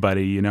about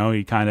everybody.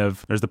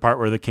 There's the part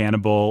where the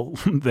cannibal,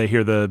 they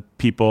hear the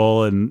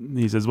people and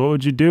he says, what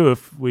would you do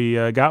if we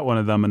got one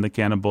of them? And the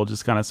cannibal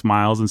just kind of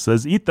smiles and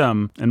says, eat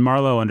them. And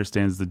Marlowe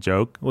understands the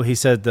joke. Well, he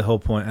said the whole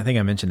point, I think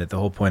I mentioned it, the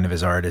whole point of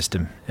his art is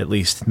to at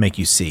least make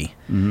you see.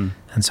 Mm-hmm.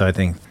 And so I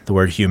think the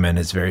word human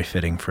is very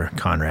fitting for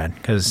Conrad,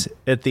 because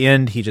at the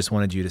end, he just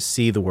wanted you to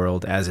see the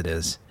world as it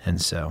is.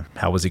 And so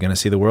how was he going to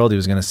see the world? He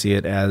was going to see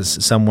it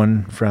as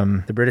someone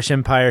from the British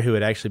Empire who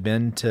had actually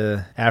been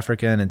to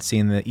Africa and had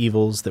seen the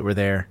evils that were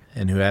there,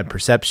 and who had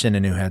perception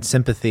and who had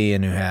sympathy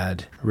and who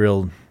had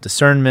real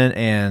discernment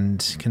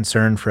and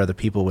concern for other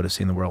people would have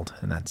seen the world.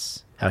 And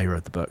that's how he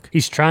wrote the book.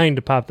 He's trying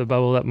to pop the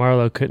bubble that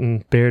Marlowe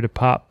couldn't bear to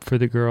pop for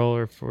the girl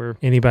or for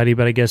anybody,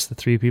 but I guess the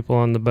three people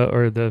on the boat,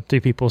 or the three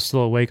people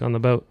still awake on the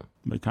boat.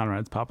 But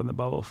Conrad's popping the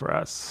bubble for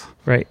us.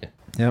 Right.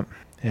 Yep.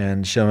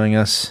 And showing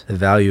us the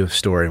value of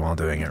story while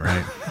doing it,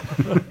 right?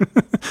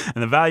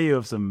 And the value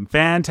of some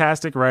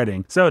fantastic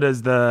writing. So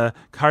does the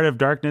Heart of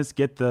Darkness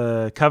get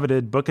the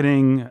coveted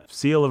booketing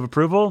seal of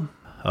approval?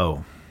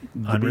 Oh,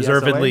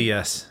 unreservedly,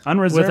 yes.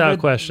 Unreserved? Without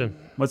question.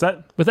 What's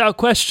that? Without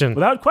question.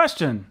 Without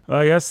question. Well,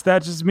 I guess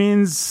that just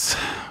means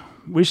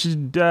we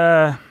should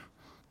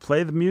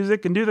play the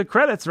music and do the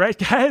credits, right,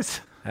 guys?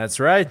 That's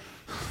right.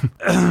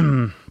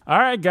 All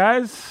right,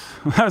 guys.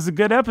 That was a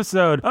good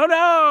episode. Oh,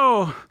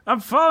 no! I'm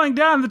falling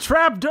down the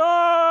trap door!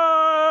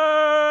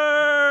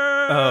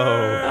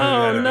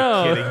 Oh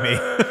no. You're kidding me.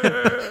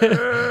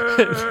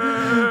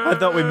 I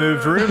thought we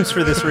moved rooms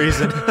for this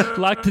reason.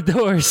 Lock the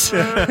doors.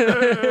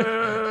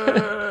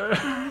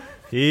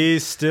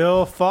 He's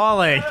still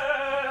falling.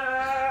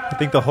 I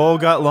think the hole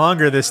got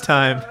longer this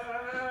time.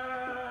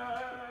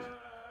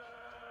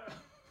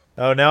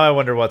 Oh, now I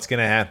wonder what's going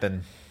to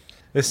happen.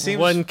 This seems...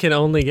 One can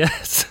only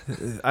guess.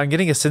 I'm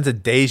getting a sense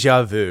of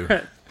deja vu.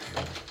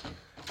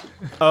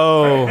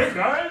 Oh. Hey,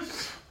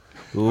 guys.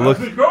 Look.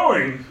 How's it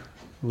going?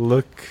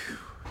 Look.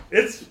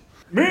 It's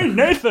me,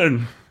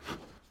 Nathan.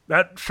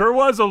 That sure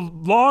was a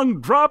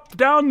long drop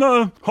down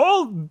the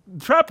whole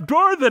trap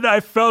door that I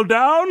fell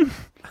down.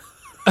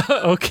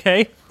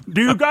 Okay.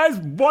 Do you guys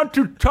want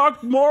to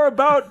talk more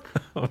about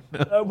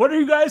What are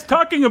you guys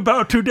talking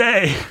about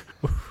today?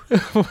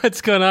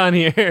 What's going on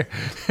here?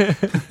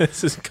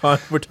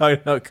 We're talking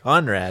about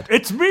Conrad.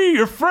 It's me,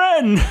 your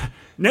friend,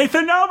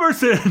 Nathan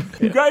Alberson.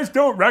 You guys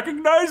don't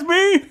recognize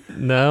me?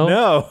 No.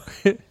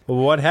 No.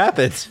 What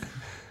happened?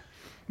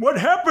 What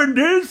happened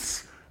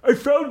is I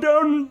fell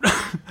down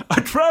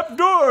a trap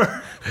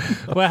door.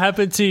 What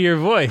happened to your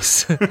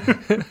voice?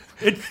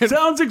 It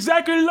sounds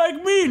exactly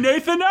like me,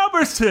 Nathan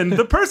Alberson,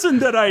 the person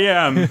that I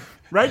am.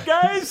 Right,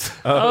 guys?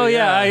 Oh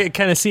yeah, I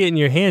kind of see it in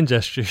your hand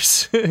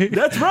gestures.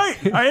 That's right.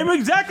 I am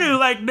exactly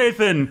like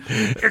Nathan,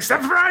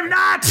 except for I'm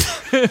not.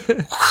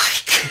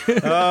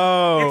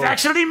 Oh. It's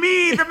actually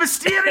me, the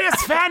mysterious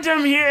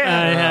phantom here.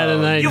 I had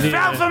an idea. You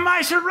fell for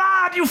my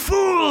charade, you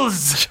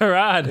fools.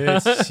 Charade.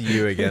 It's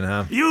you again,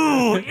 huh?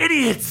 You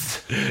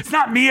idiots. It's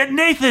not me, it's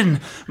Nathan.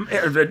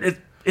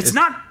 It's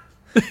not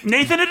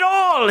Nathan at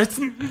all. It's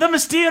the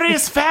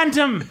mysterious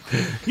phantom.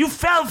 You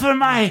fell for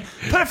my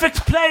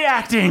perfect play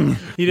acting.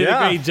 You did a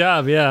great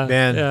job, yeah.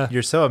 Man, yeah.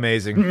 you're so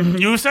amazing.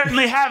 You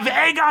certainly have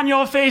egg on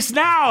your face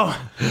now.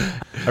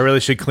 I really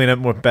should clean up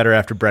more better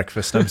after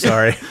breakfast. I'm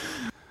sorry.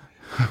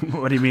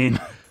 What do you mean?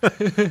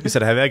 You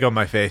said I have egg on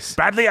my face.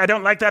 Bradley, I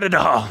don't like that at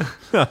all.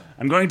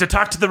 I'm going to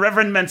talk to the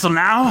Reverend Menzel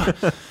now.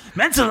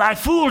 Menzel, I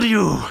fooled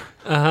you.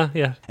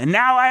 Yeah. And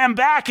now I am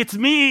back. It's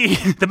me,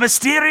 the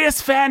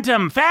mysterious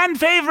phantom, fan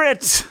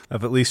favorite.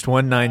 Of at least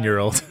one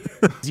 9-year-old.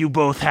 You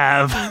both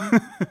have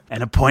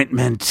an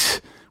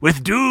appointment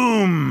with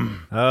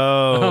doom.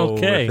 Oh,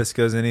 Okay. If this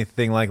goes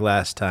anything like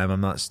last time,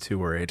 I'm not too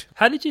worried.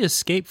 How did you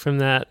escape from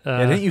that?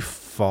 Didn't you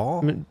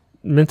fall?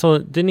 Mental?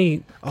 Didn't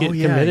he get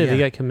committed? yeah. He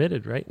got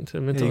committed, right, into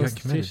a mental he got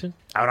institution.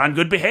 Out on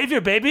good behavior,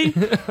 baby.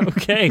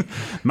 Okay.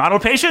 Model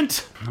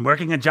patient. I'm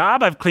working a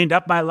job. I've cleaned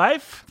up my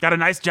life. Got a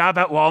nice job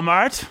at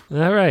Walmart.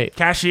 All right.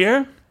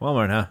 Cashier.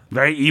 Walmart, huh?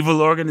 Very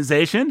evil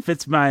organization.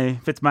 Fits my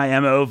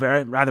MO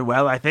rather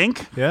well, I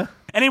think. Yeah?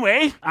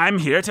 Anyway, I'm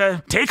here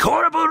to take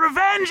horrible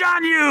revenge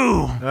on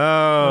you.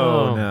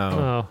 Oh, no.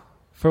 Oh.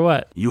 For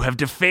what? You have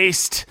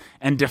defaced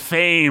and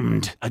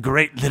defamed a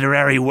great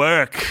literary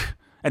work.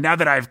 And now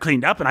that I've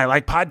cleaned up and I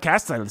like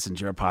podcasts, I listened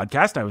to your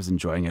podcast. I was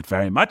enjoying it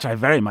very much. I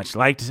very much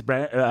liked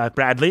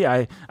Bradley.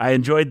 I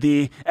enjoyed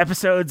the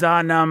episodes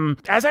on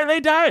As I Lay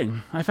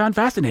Dying. I found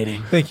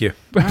fascinating. Thank you.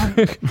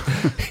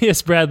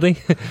 Yes, Bradley.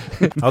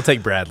 I'll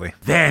take Bradley.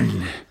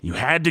 Then you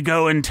had to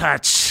go and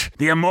touch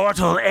the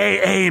immortal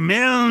A.A.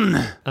 Milne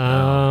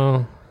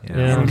Oh.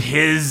 Yeah. and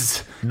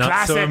his Not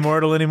classic. so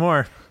immortal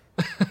anymore.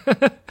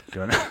 Do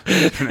you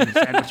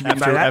understand what you mean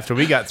by that? After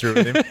we got through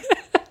with him.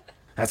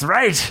 That's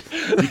right.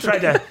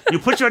 You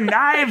put your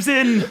knives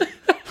in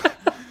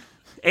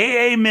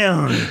A.A.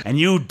 Milne, and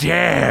you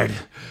dared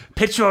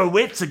pit your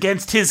wits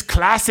against his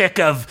classic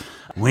of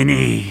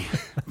Winnie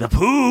the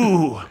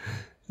Pooh.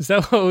 Is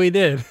that what we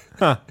did?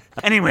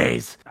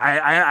 Anyways,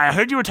 I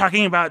heard you were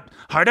talking about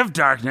Heart of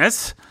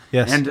Darkness.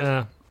 Yes.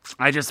 And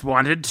I just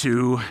wanted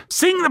to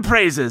sing the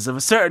praises of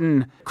a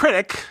certain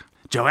critic,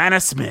 Joanna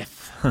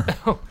Smith.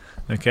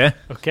 Okay.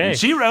 Okay.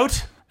 She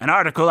wrote an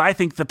article, I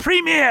think the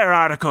premier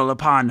article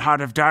upon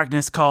Heart of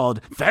Darkness, called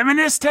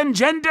Feminist and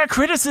Gender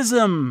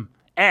Criticism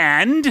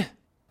and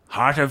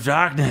Heart of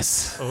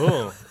Darkness.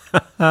 Oh.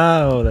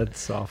 Oh,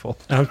 that's awful.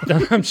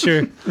 I'm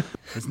sure.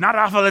 It's not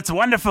awful, it's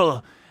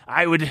wonderful.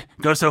 I would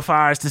go so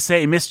far as to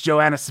say Miss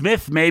Joanna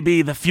Smith may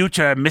be the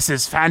future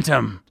Mrs.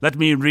 Phantom. Let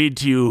me read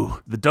to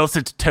you the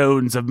dulcet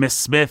tones of Miss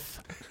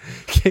Smith.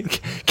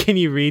 Can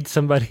you read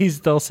somebody's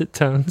dulcet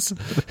tones?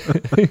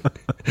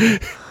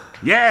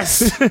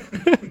 Yes!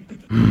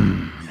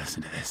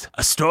 Listen to this.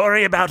 A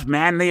story about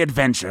manly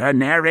adventure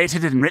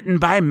narrated and written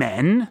by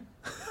men?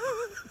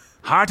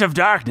 Heart of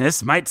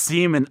Darkness might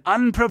seem an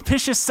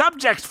unpropitious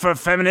subject for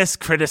feminist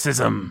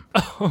criticism.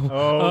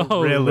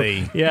 Oh,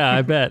 really? Yeah,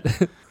 I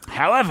bet.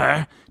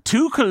 However,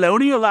 two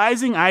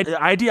colonializing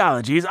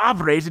ideologies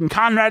operate in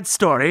Conrad's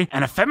story,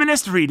 and a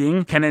feminist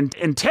reading can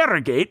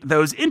interrogate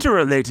those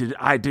interrelated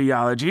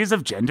ideologies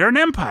of gender and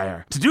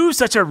empire. To do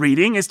such a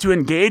reading is to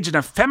engage in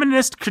a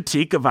feminist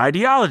critique of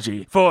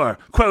ideology, for,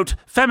 quote,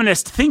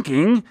 feminist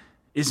thinking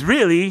is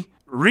really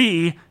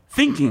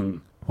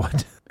rethinking.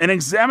 What? An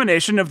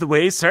examination of the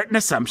ways certain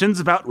assumptions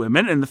about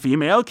women and the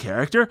female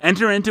character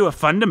enter into a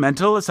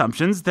fundamental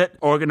assumptions that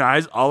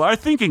organize all our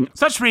thinking.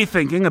 Such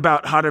rethinking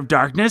about Heart of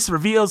Darkness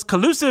reveals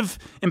collusive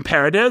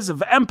imperatives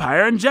of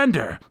empire and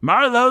gender.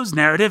 Marlowe's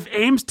narrative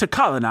aims to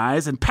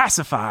colonize and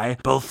pacify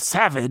both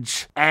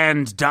savage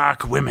and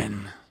dark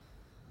women.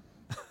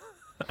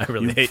 I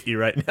really hate you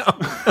right now.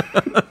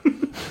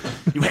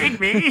 You hate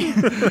me?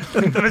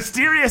 The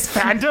mysterious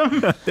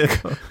phantom?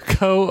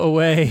 Go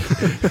away.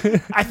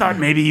 I thought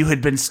maybe you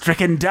had been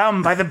stricken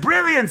dumb by the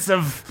brilliance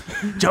of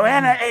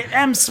Joanna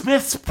M.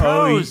 Smith's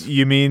prose. Oh,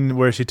 you mean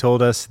where she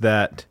told us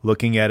that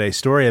looking at a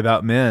story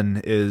about men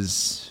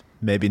is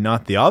maybe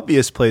not the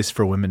obvious place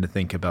for women to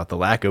think about the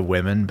lack of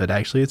women, but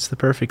actually it's the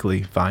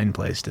perfectly fine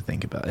place to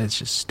think about. It's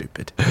just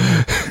stupid.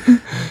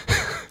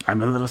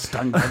 I'm a little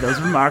stung by those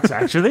remarks,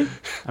 actually.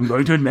 I'm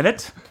going to admit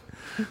it.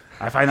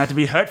 I find that to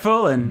be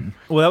hurtful and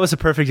Well, that was a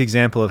perfect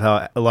example of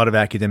how a lot of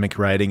academic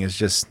writing is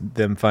just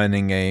them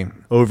finding a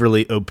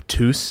overly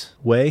obtuse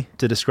way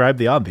to describe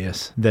the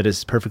obvious that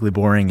is perfectly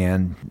boring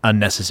and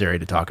unnecessary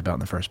to talk about in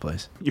the first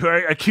place. you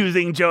are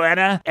accusing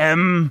Joanna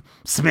M.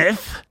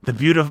 Smith, the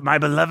beautiful, my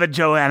beloved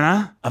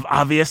Joanna, of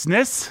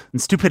obviousness and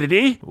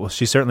stupidity. Well,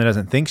 she certainly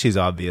doesn't think she's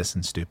obvious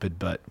and stupid,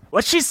 but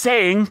What she's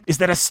saying is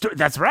that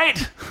that's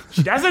right.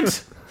 She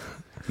doesn't.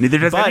 Neither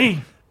does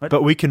any.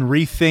 but we can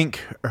rethink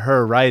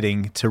her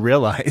writing to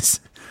realize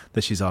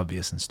that she's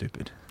obvious and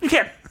stupid. You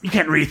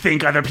can't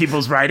rethink other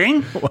people's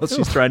writing. Well,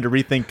 she's trying to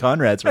rethink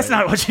Conrad's That's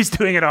writing. not what she's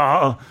doing at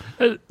all.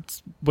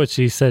 That's what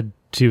she said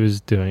she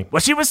was doing.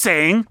 What she was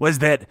saying was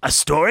that a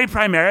story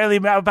primarily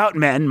about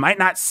men might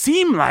not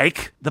seem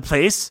like the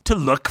place to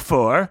look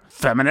for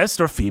feminist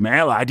or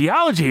female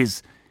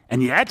ideologies.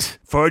 And yet,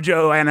 for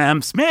Joanna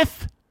M.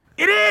 Smith,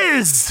 it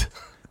is!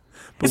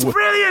 It's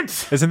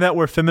brilliant! Isn't that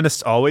where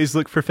feminists always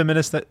look for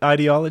feminist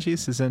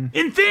ideologies? In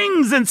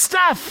things and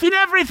stuff, in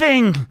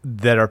everything.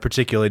 that are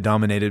particularly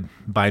dominated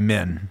by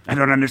men. I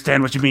don't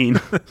understand what you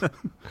mean.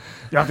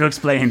 You have to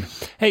explain.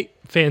 Hey,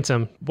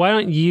 Phantom, why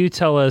don't you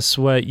tell us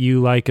what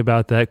you like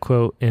about that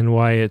quote and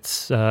why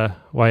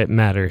it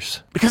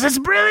matters? Because it's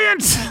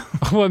brilliant!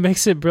 What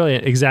makes it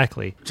brilliant?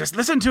 Exactly. Just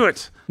listen to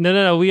it.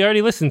 No. We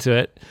already listened to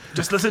it.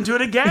 Just listen to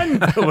it again.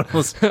 I want to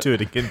listen to it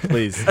again,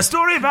 please. A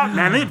story about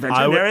manly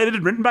adventure narrated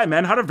and written by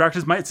men. Heart of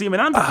Darkness might seem an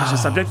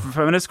unsuspicious subject for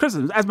feminist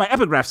criticism. As my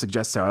epigraph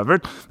suggests,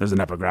 however, there's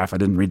an epigraph, I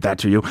didn't read that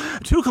to you.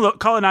 Two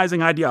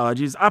colonizing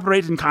ideologies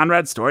operate in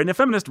Conrad's story, and a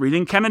feminist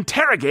reading can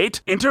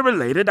interrogate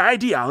interrelated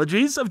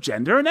ideologies of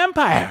gender and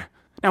empire.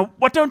 Now,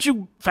 what don't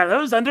you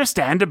fellows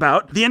understand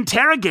about the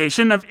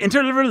interrogation of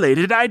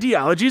interrelated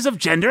ideologies of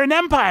gender and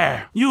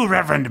empire? You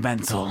Reverend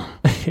Menzel.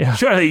 Yeah.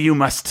 Surely you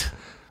must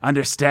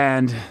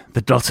understand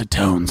the dulcet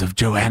tones of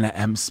Joanna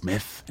M.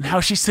 Smith and how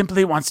she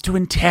simply wants to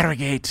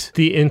interrogate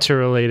The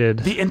interrelated.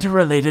 the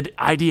interrelated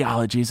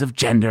ideologies of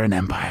gender and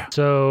empire.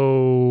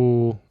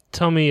 So,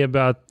 tell me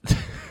about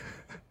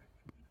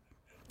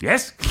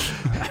Yes?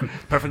 I'm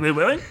perfectly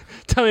willing.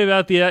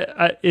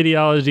 the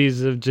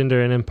ideologies of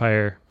gender and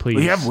empire, please.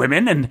 We have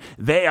women, and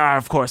they are,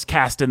 of course,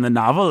 cast in the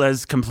novel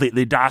as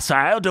completely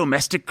docile,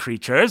 domestic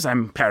creatures.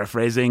 I'm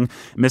paraphrasing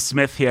Miss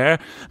Smith here.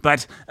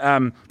 But,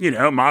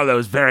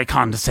 Marlowe's very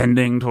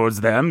condescending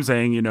towards them,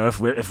 saying,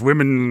 if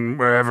women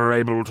were ever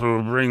able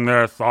to bring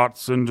their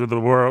thoughts into the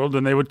world,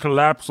 then they would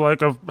collapse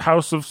like a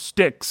house of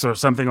sticks or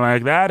something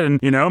like that. And,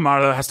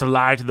 Marlowe has to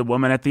lie to the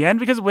woman at the end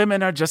because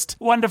women are just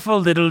wonderful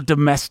little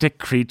domestic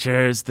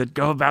creatures that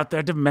go about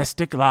their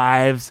domestic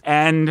lives.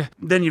 And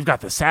then you've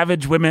got the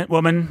savage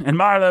woman, and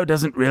Marlowe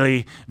doesn't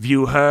really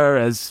view her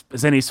as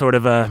any sort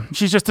of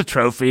she's just a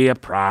trophy, a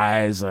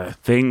prize, a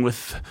thing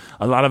with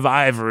a lot of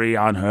ivory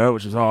on her,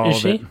 which is all Is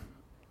she?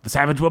 The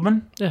savage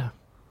woman? Yeah.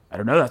 I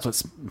don't know, that's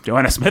what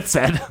Joanna Smith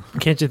said.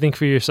 Can't you think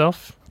for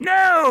yourself?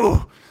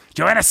 No!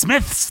 Joanna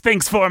Smith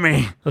thinks for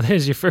me. Well,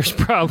 there's your first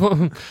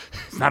problem.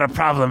 It's not a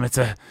problem, it's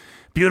a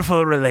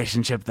beautiful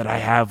relationship that I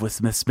have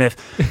with Miss Smith.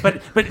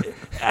 But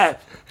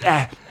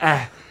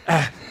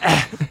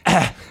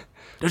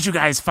don't you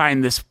guys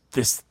find this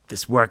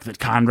work that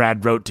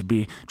Conrad wrote to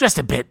be just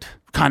a bit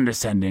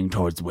condescending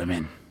towards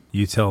women?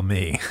 You tell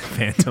me,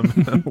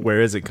 Phantom.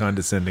 Where is it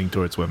condescending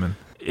towards women?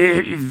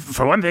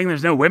 For one thing,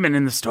 there's no women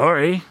in the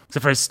story,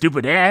 except for his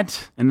stupid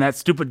aunt and that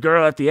stupid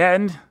girl at the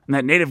end, and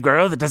that native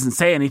girl that doesn't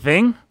say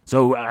anything.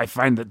 So I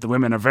find that the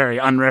women are very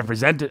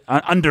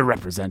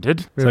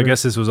underrepresented. So I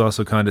guess this was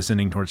also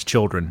condescending towards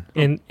children.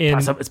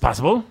 It's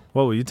possible.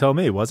 Well, will you tell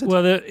me, was it?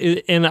 Well,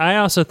 and I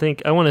also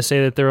think, I want to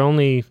say that they're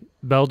only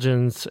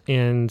Belgians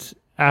and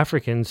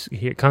Africans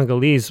here,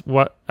 Congolese.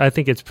 What I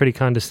think it's pretty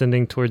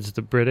condescending towards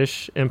the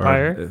British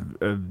Empire.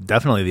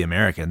 Definitely the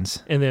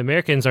Americans. And the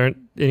Americans aren't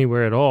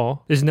anywhere at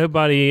all. There's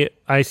nobody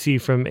I see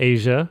from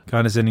Asia.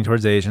 Condescending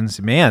towards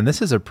Asians. Man,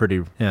 this is a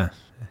pretty... Yeah,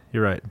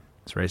 you're right.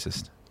 It's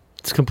racist.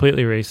 It's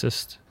completely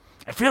racist.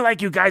 I feel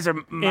like you guys are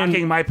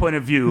mocking my point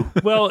of view.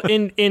 Well,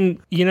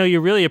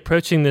 you're really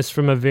approaching this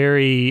from a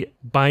very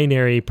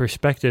binary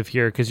perspective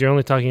here, because you're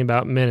only talking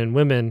about men and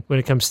women when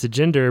it comes to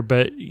gender.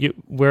 But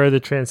where are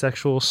the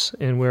transsexuals,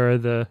 and where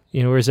are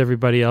where's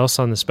everybody else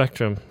on the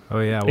spectrum?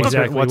 Oh yeah,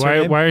 Exactly.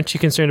 Why aren't you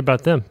concerned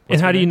about them?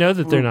 And how do you know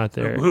that they're not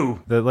there? Who?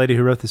 The lady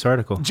who wrote this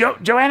article.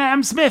 Joanna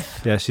M.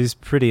 Smith. Yeah, she's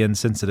pretty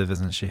insensitive,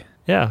 isn't she?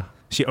 Yeah.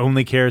 She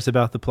only cares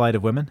about the plight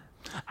of women?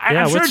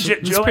 I'm sure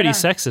it's pretty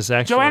sexist,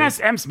 actually. Joanna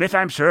M. Smith,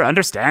 I'm sure,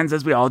 understands,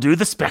 as we all do,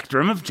 the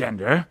spectrum of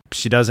gender.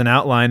 She doesn't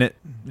outline it,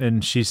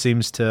 and she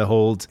seems to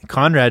hold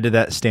Conrad to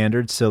that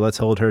standard, so let's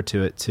hold her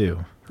to it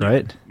too,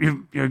 right?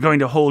 You're going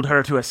to hold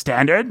her to a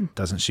standard?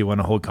 Doesn't she want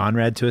to hold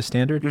Conrad to a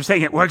standard? You're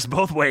saying it works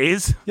both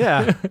ways?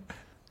 Yeah.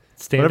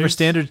 Whatever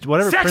standard,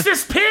 whatever.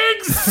 Sexist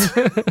pigs!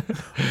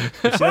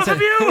 Both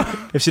of you!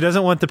 If she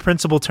doesn't want the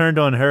principle turned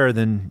on her,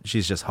 then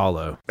she's just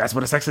hollow. That's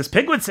what a sexist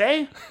pig would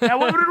say. Now,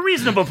 what would a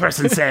reasonable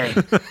person say?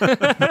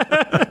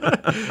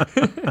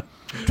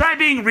 Try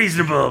being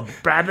reasonable,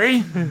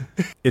 Bradley.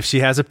 If she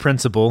has a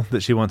principle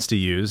that she wants to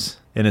use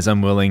and is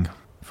unwilling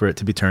for it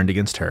to be turned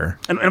against her.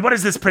 And what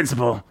is this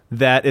principle?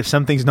 That if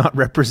something's not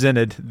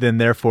represented, then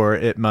therefore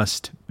it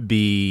must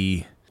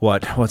be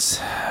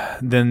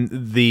then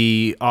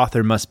the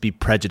author must be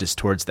prejudiced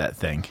towards that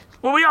thing.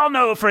 Well, we all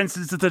know, for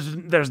instance, that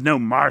there's no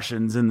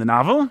Martians in the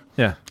novel.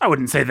 Yeah. I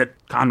wouldn't say that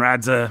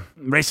Conrad's a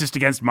racist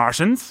against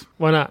Martians.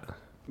 Why not?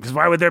 Because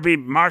why would there be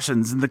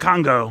Martians in the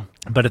Congo?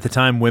 But at the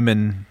time,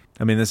 women,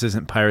 I mean, this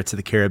isn't Pirates of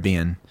the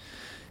Caribbean.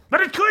 But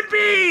it could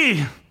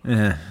be!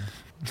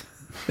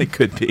 It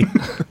could be.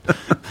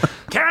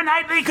 Keira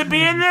Knightley could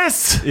be in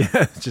this!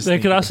 Yeah. There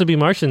could also be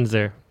Martians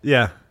there.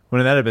 Yeah.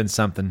 Wouldn't that have been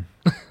something?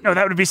 No,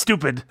 that would be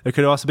stupid. There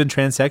could have also been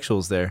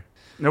transsexuals there.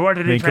 There weren't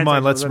any I mean, come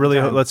on, transsexuals at the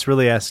time. let's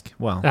really ask.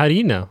 Well, How do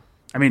you know?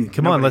 I mean,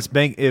 come on, let's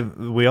bank. If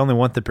we only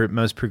want the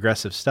most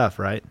progressive stuff,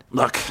 right?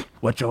 Look,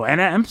 what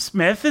Joanna M.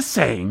 Smith is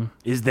saying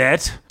is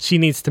that She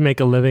needs to make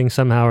a living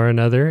somehow or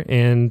another,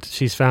 and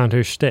she's found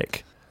her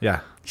shtick.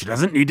 Yeah. she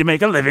doesn't need to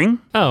make a living.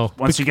 Oh,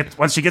 Once she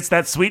gets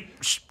that sweet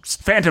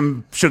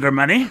phantom sugar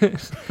money,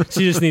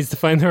 she just needs to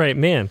find the right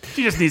man.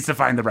 she just needs to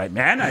find the right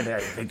man. I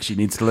think she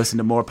needs to listen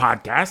to more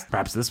podcasts,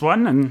 perhaps this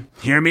one, and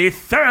hear me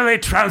thoroughly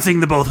trouncing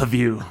the both of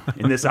you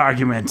in this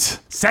argument.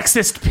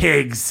 Sexist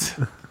pigs.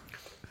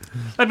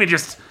 Let me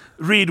just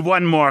read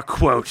one more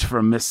quote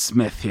from Miss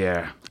Smith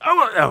here.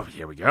 Oh,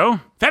 here we go.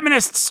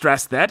 Feminists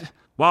stress that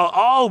while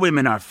all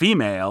women are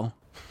female,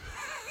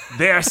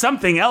 they are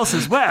something else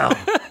as well,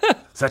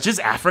 such as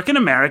African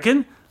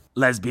American,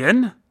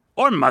 lesbian,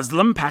 or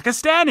Muslim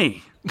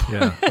Pakistani.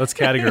 Yeah. Let's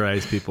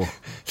categorize people.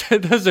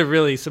 Those are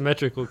really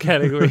symmetrical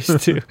categories,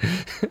 too.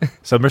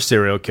 Some are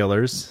serial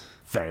killers.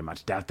 Very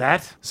much doubt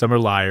that. Some are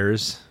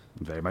liars.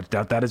 Very much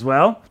doubt that as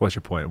well. What's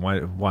your point?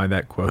 Why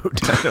that quote?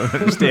 I don't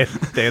understand,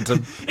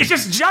 Stanton. It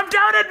just jumped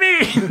out at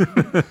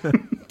me!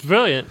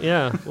 Brilliant,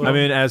 yeah. Well, I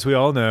mean, as we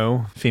all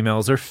know,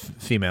 females are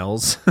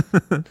females.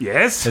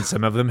 Yes? And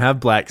some of them have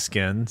black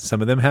skin.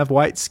 Some of them have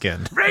white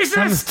skin.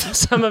 Racist!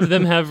 some of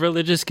them have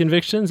religious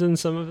convictions and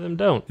some of them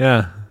don't.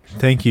 Yeah.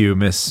 Thank you,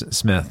 Miss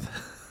Smith,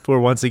 for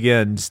once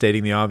again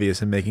stating the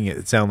obvious and making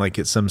it sound like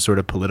it's some sort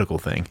of political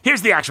thing.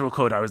 Here's the actual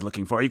quote I was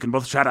looking for. You can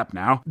both shut up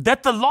now.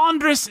 That the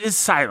laundress is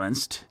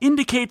silenced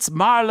indicates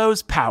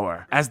Marlowe's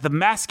power as the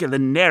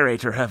masculine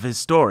narrator of his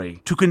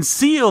story to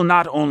conceal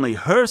not only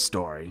her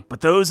story,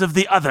 but those of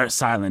the other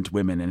silent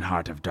women in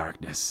Heart of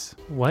Darkness.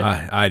 What?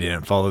 I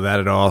didn't follow that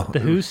at all. The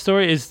Who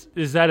story? Is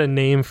that a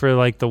name for,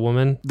 like, the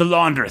woman? The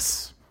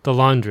laundress. The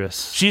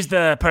laundress. She's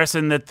the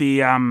person that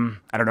the, I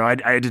don't know,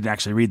 I didn't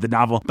actually read the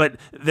novel, but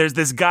there's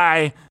this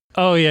guy.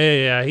 Oh,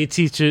 yeah.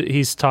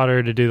 He's taught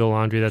her to do the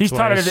laundry. That's He's why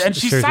taught her to, and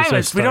she's serves as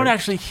silenced. so We don't stark.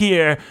 actually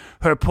hear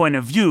her point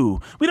of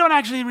view. We don't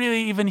actually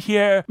really even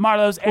hear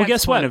Marlowe's aunt's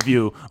guess point what? of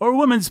view. Or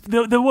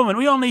the woman.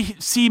 We only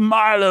see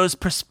Marlowe's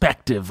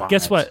perspective on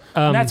Guess it. what?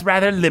 And that's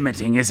rather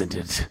limiting, isn't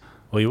it?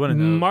 Well, you want to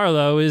know?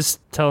 Marlowe is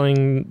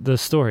telling the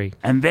story.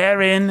 And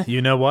therein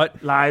You know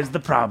what? lies the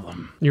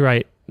problem. You're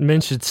right. Men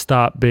should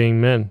stop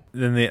being men.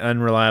 Then the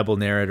unreliable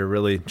narrator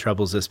really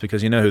troubles us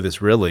because you know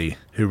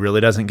who really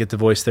doesn't get to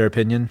voice their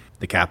opinion?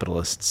 The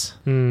capitalists.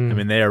 I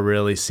mean, they are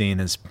really seen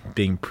as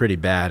being pretty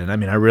bad. And I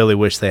mean, I really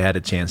wish they had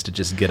a chance to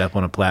just get up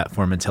on a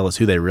platform and tell us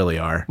who they really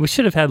are. We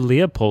should have had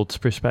Leopold's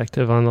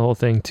perspective on the whole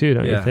thing, too,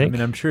 don't you I think?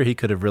 mean, I'm sure he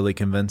could have really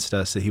convinced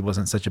us that he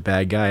wasn't such a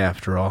bad guy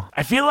after all.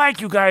 I feel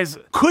like you guys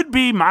could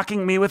be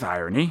mocking me with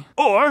irony,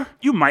 or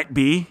you might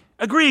be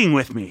agreeing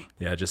with me.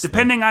 Yeah, just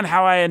Depending on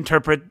how I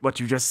interpret what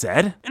you just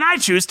said. And I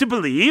choose to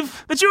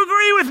believe that you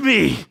agree with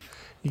me.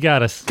 You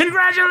got us.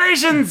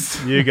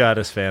 Congratulations! You got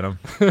us, Phantom.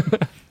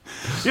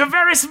 You're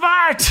very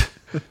smart.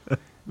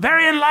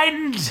 Very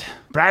enlightened.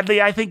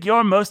 Bradley, I think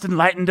you're most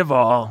enlightened of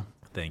all.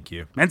 Thank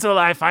you. Mental,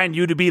 I find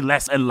you to be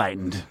less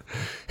enlightened.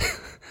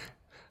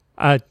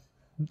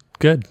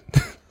 Good.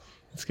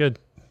 It's good.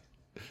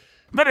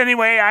 But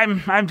anyway,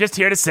 I'm just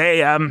here to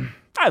say,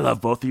 I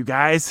love both of you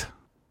guys.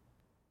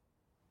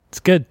 It's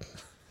good.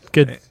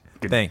 Good.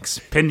 Thanks.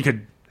 Pin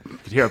could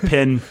hear a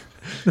pin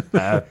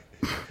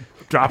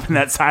drop in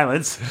that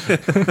silence.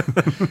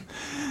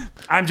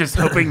 I'm just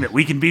hoping that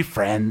we can be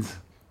friends.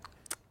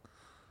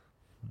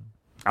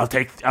 I'll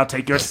take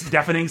your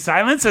deafening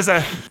silence as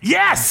a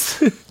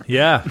yes,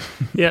 Yeah.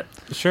 Yeah,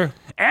 sure.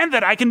 and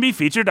that I can be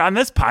featured on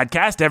this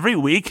podcast every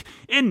week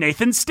in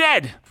Nathan's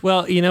stead.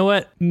 Well, you know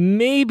what?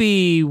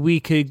 Maybe we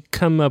could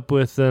come up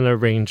with an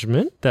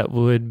arrangement that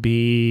would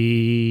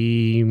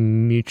be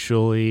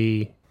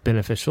mutually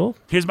beneficial.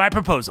 Here's my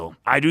proposal.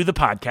 I do the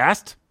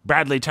podcast.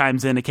 Bradley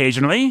chimes in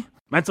occasionally.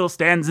 Mental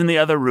stands in the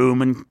other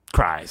room and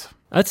cries.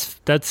 That's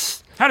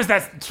How does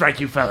that strike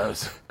you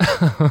fellows?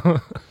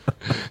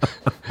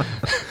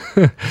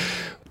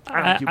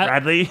 I like you,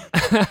 Bradley.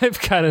 I've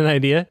got an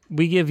idea.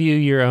 We give you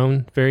your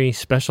own very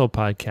special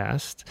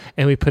podcast,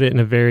 and we put it in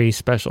a very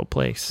special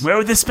place. Where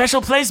would this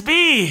special place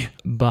be?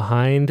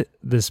 Behind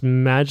this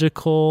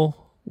magical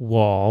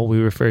wall we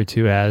refer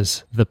to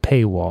as the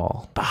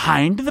paywall.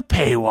 Behind the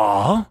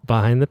paywall.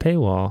 Behind the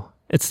paywall.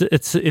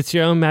 It's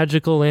your own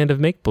magical land of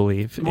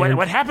make-believe. And-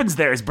 What happens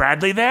there? Is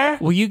Bradley there?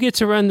 Well, you get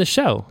to run the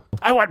show.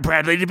 I want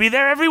Bradley to be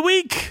there every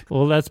week.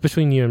 Well, that's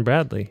between you and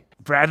Bradley.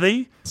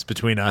 Bradley, It's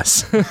between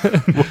us.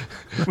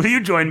 will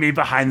you join me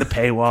behind the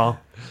paywall?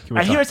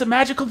 I hear it's a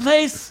magical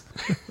place.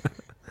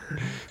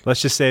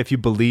 Let's just say if you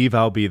believe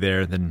I'll be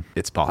there, then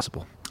it's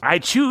possible. I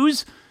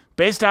choose,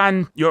 based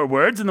on your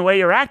words and the way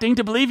you're acting,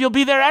 to believe you'll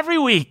be there every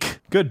week.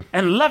 Good.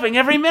 And loving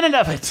every minute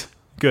of it.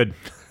 Good.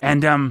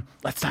 And,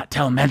 let's not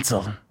tell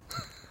Menzel.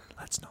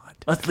 Let's not.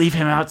 Let's leave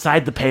him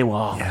outside the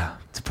paywall. Yeah.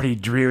 It's a pretty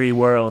dreary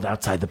world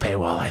outside the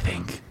paywall, I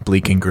think.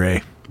 Bleak and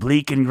gray.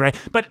 Bleak and gray.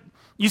 But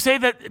you say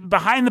that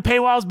behind the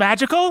paywall's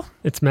magical?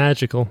 It's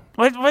magical.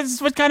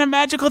 What kind of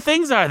magical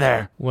things are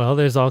there? Well,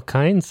 there's all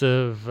kinds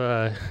of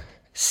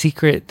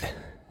secret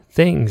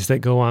things that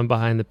go on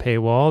behind the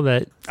paywall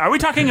that... Are we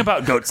talking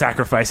about goat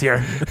sacrifice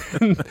here?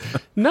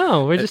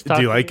 No, we're just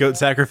talking... Do you like goat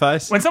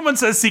sacrifice? When someone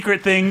says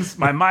secret things,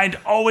 my mind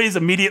always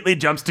immediately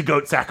jumps to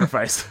goat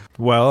sacrifice.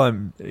 Well,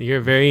 You're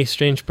a very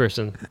strange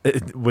person.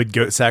 would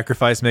goat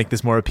sacrifice make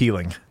this more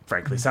appealing?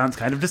 Frankly, sounds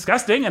kind of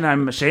disgusting, and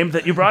I'm ashamed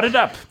that you brought it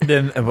up.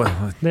 Then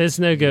There's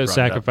no goat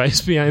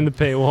sacrifice behind the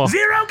paywall.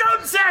 Zero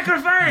goat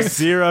sacrifice!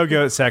 zero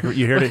goat sacrifice.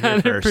 You heard it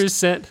here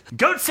first. 100%.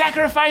 Goat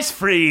sacrifice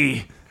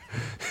free.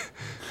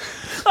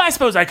 Well, I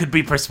suppose I could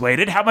be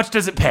persuaded. How much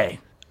does it pay?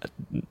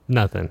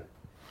 Nothing.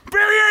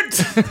 Brilliant!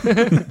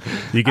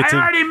 You get I to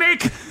already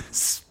make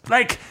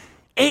like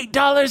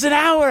 $8 an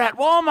hour at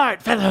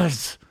Walmart,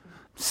 fellows.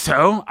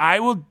 So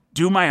I will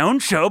do my own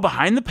show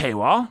behind the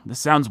paywall. This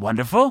sounds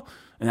wonderful.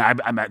 And I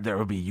bet there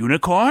will be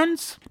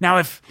unicorns. Now,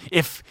 if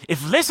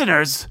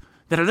listeners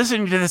that are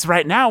listening to this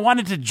right now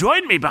wanted to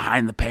join me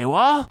behind the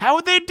paywall, how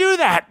would they do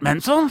that,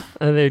 Menzel?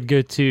 They'd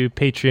go to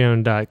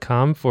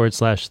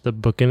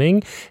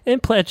patreon.com/thebookening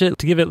and pledge it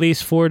to give at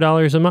least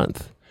 $4 a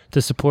month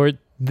to support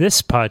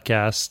this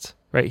podcast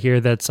right here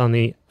that's on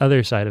the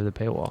other side of the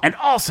paywall. And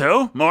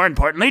also, more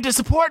importantly, to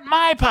support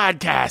my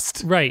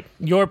podcast. Right.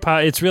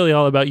 It's really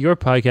all about your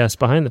podcast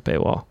behind the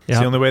paywall. It's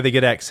the only way they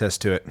get access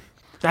to it.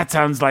 That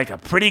sounds like a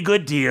pretty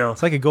good deal.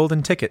 It's like a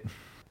golden ticket.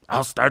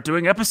 I'll start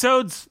doing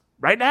episodes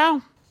right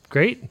now.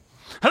 Great.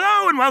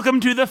 Hello and welcome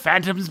to the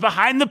Phantoms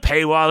Behind the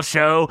Paywall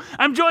show.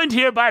 I'm joined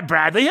here by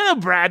Bradley. Hello,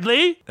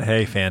 Bradley.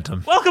 Hey,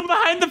 Phantom. Welcome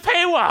behind the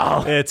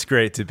paywall. It's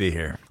great to be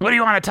here. What do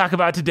you want to talk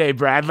about today,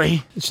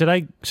 Bradley? Should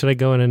I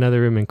go in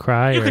another room and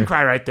cry? You can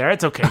cry right there.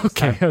 It's okay.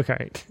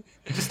 Okay.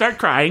 Just start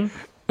crying.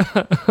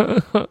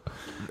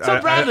 So,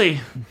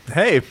 Bradley,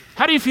 Hey.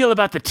 how do you feel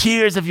about the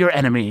tears of your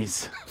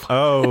enemies?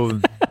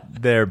 Oh,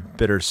 they're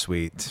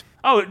bittersweet.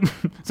 Oh,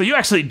 so you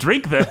actually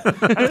drink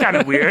that's kind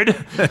of weird.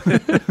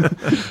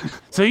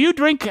 So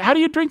how do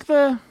you drink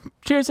the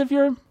tears of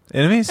your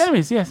Enemies?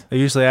 enemies? Yes. I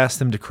usually ask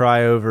them to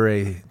cry over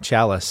a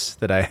chalice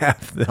that I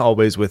have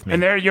always with me.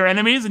 And they're your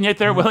enemies, and yet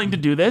they're willing to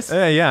do this?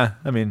 Yeah,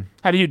 I mean,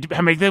 How do you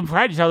make them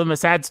cry? Do you tell them a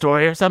sad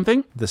story or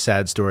something? the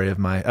sad story of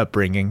my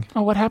upbringing.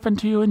 Oh, what happened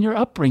to you in your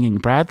upbringing,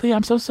 Bradley?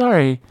 I'm so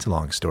sorry. It's a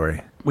long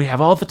story. We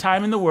have all the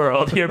time in the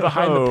world here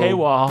behind the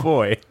paywall.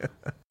 Boy.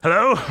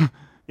 Hello?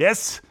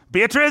 Yes?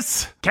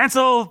 Beatrice?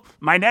 Cancel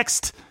my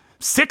next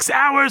 6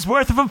 hours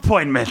worth of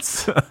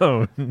appointments.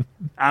 Oh.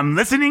 I'm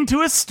listening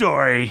to a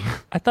story.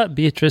 I thought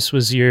Beatrice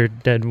was your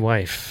dead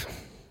wife.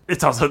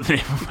 It's also the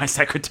name of my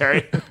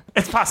secretary.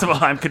 It's possible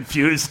I'm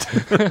confused.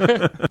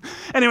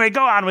 Anyway,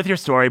 go on with your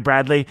story,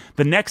 Bradley.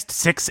 The next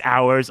 6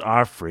 hours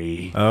are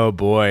free. Oh,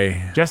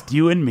 boy. Just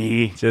you and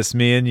me. Just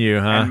me and you,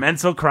 huh? And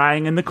Menzel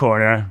crying in the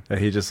corner.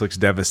 He just looks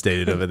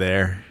devastated over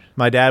there.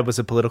 My dad was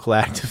a political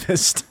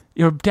activist.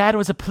 Your dad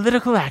was a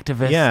political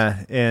activist.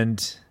 Yeah,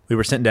 and we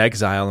were sent to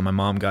exile, and my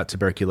mom got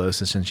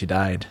tuberculosis, and she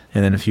died.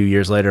 And then a few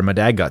years later, my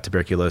dad got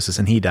tuberculosis,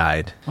 and he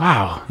died.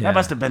 Wow, Yeah. that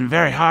must have been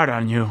very hard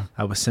on you.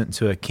 I was sent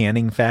to a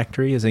canning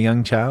factory as a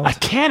young child. A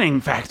canning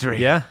factory.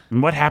 Yeah.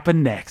 And what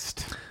happened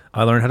next?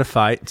 I learned how to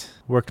fight,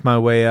 worked my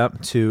way up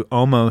to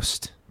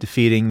almost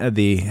defeating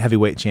the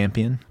heavyweight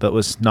champion, but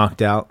was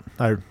knocked out.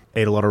 I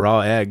ate a lot of raw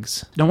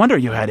eggs. No wonder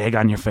you had egg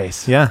on your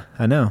face. Yeah,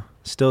 I know.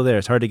 Still there.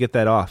 It's hard to get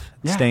that off.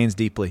 It Yeah. stains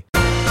deeply.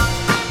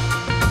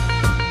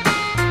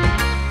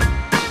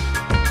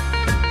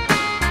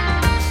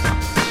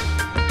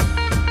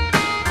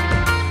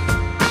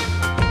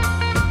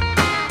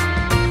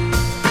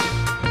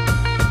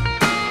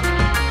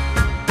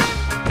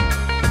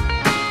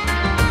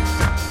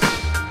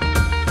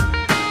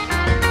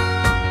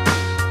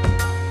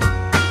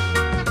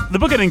 The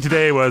book ending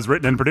today was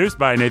written and produced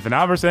by Nathan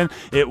Alverson.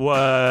 It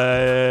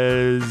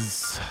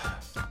was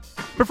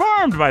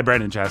performed by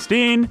Brandon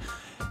Chasteen,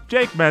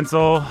 Jake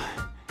Menzel,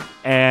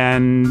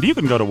 and you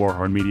can go to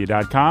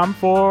warhornmedia.com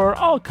for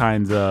all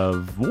kinds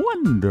of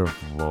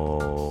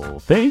wonderful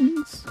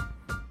things.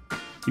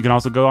 You can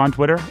also go on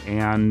Twitter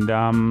and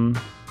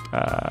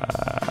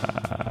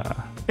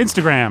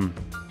Instagram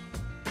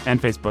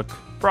and Facebook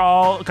for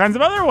all kinds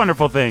of other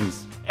wonderful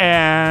things.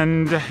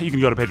 And you can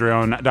go to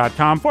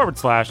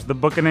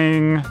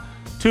patreon.com/thebookening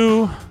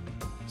to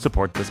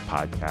support this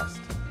podcast.